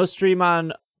 No stream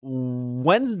on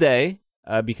Wednesday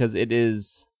because it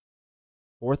is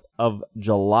 4th of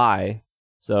July.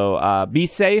 So be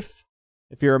safe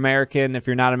if you're American. If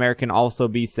you're not American, also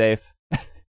be safe.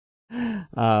 Be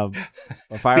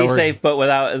Firework, safe, but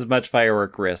without as much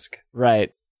firework risk.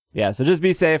 right? Yeah. So just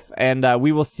be safe, and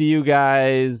we will see you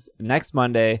guys next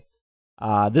Monday.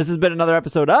 This has been another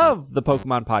episode of the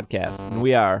Pokemon Podcast, and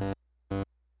we are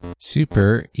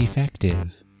Super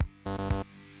effective.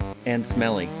 And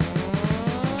smelly.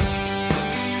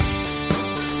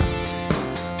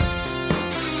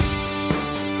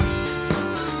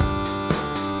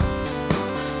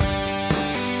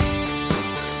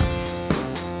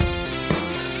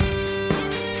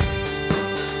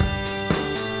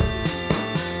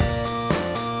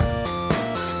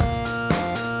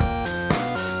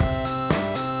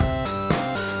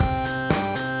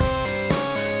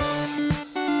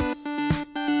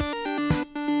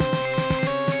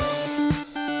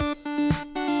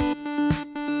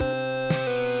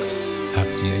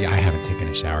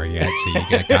 shower yet, so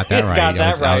you got that right. Got that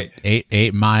I was right. out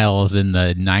 8 miles in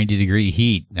the 90-degree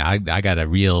heat. I got a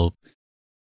real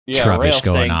rail trubbish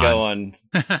going thing on. going.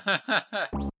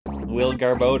 Will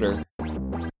Garboder.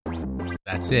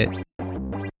 That's it.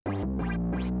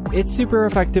 It's Super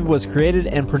Effective was created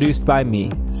and produced by me,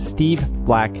 Steve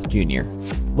Black Jr.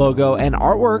 Logo and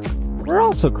artwork were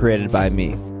also created by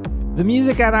me. The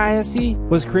music on ISE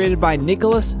was created by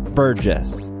Nicholas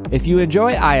Burgess. If you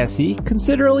enjoy ISE,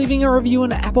 consider leaving a review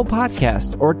on Apple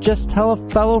Podcast or just tell a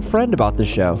fellow friend about the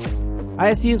show.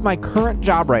 ISE is my current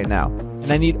job right now,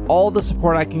 and I need all the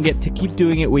support I can get to keep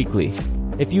doing it weekly.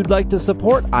 If you'd like to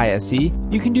support ISE,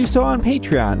 you can do so on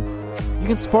Patreon. You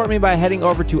can support me by heading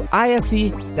over to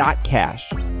ise.cash.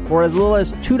 For as little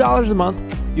as $2 a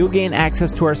month, you'll gain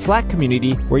access to our Slack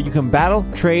community where you can battle,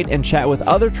 trade, and chat with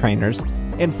other trainers.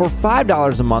 And for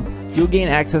 $5 a month, you'll gain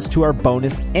access to our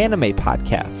bonus anime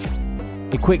podcast.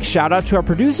 A quick shout out to our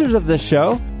producers of this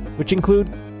show, which include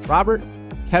Robert,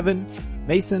 Kevin,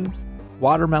 Mason,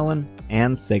 Watermelon,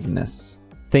 and Cygnus.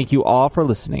 Thank you all for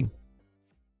listening.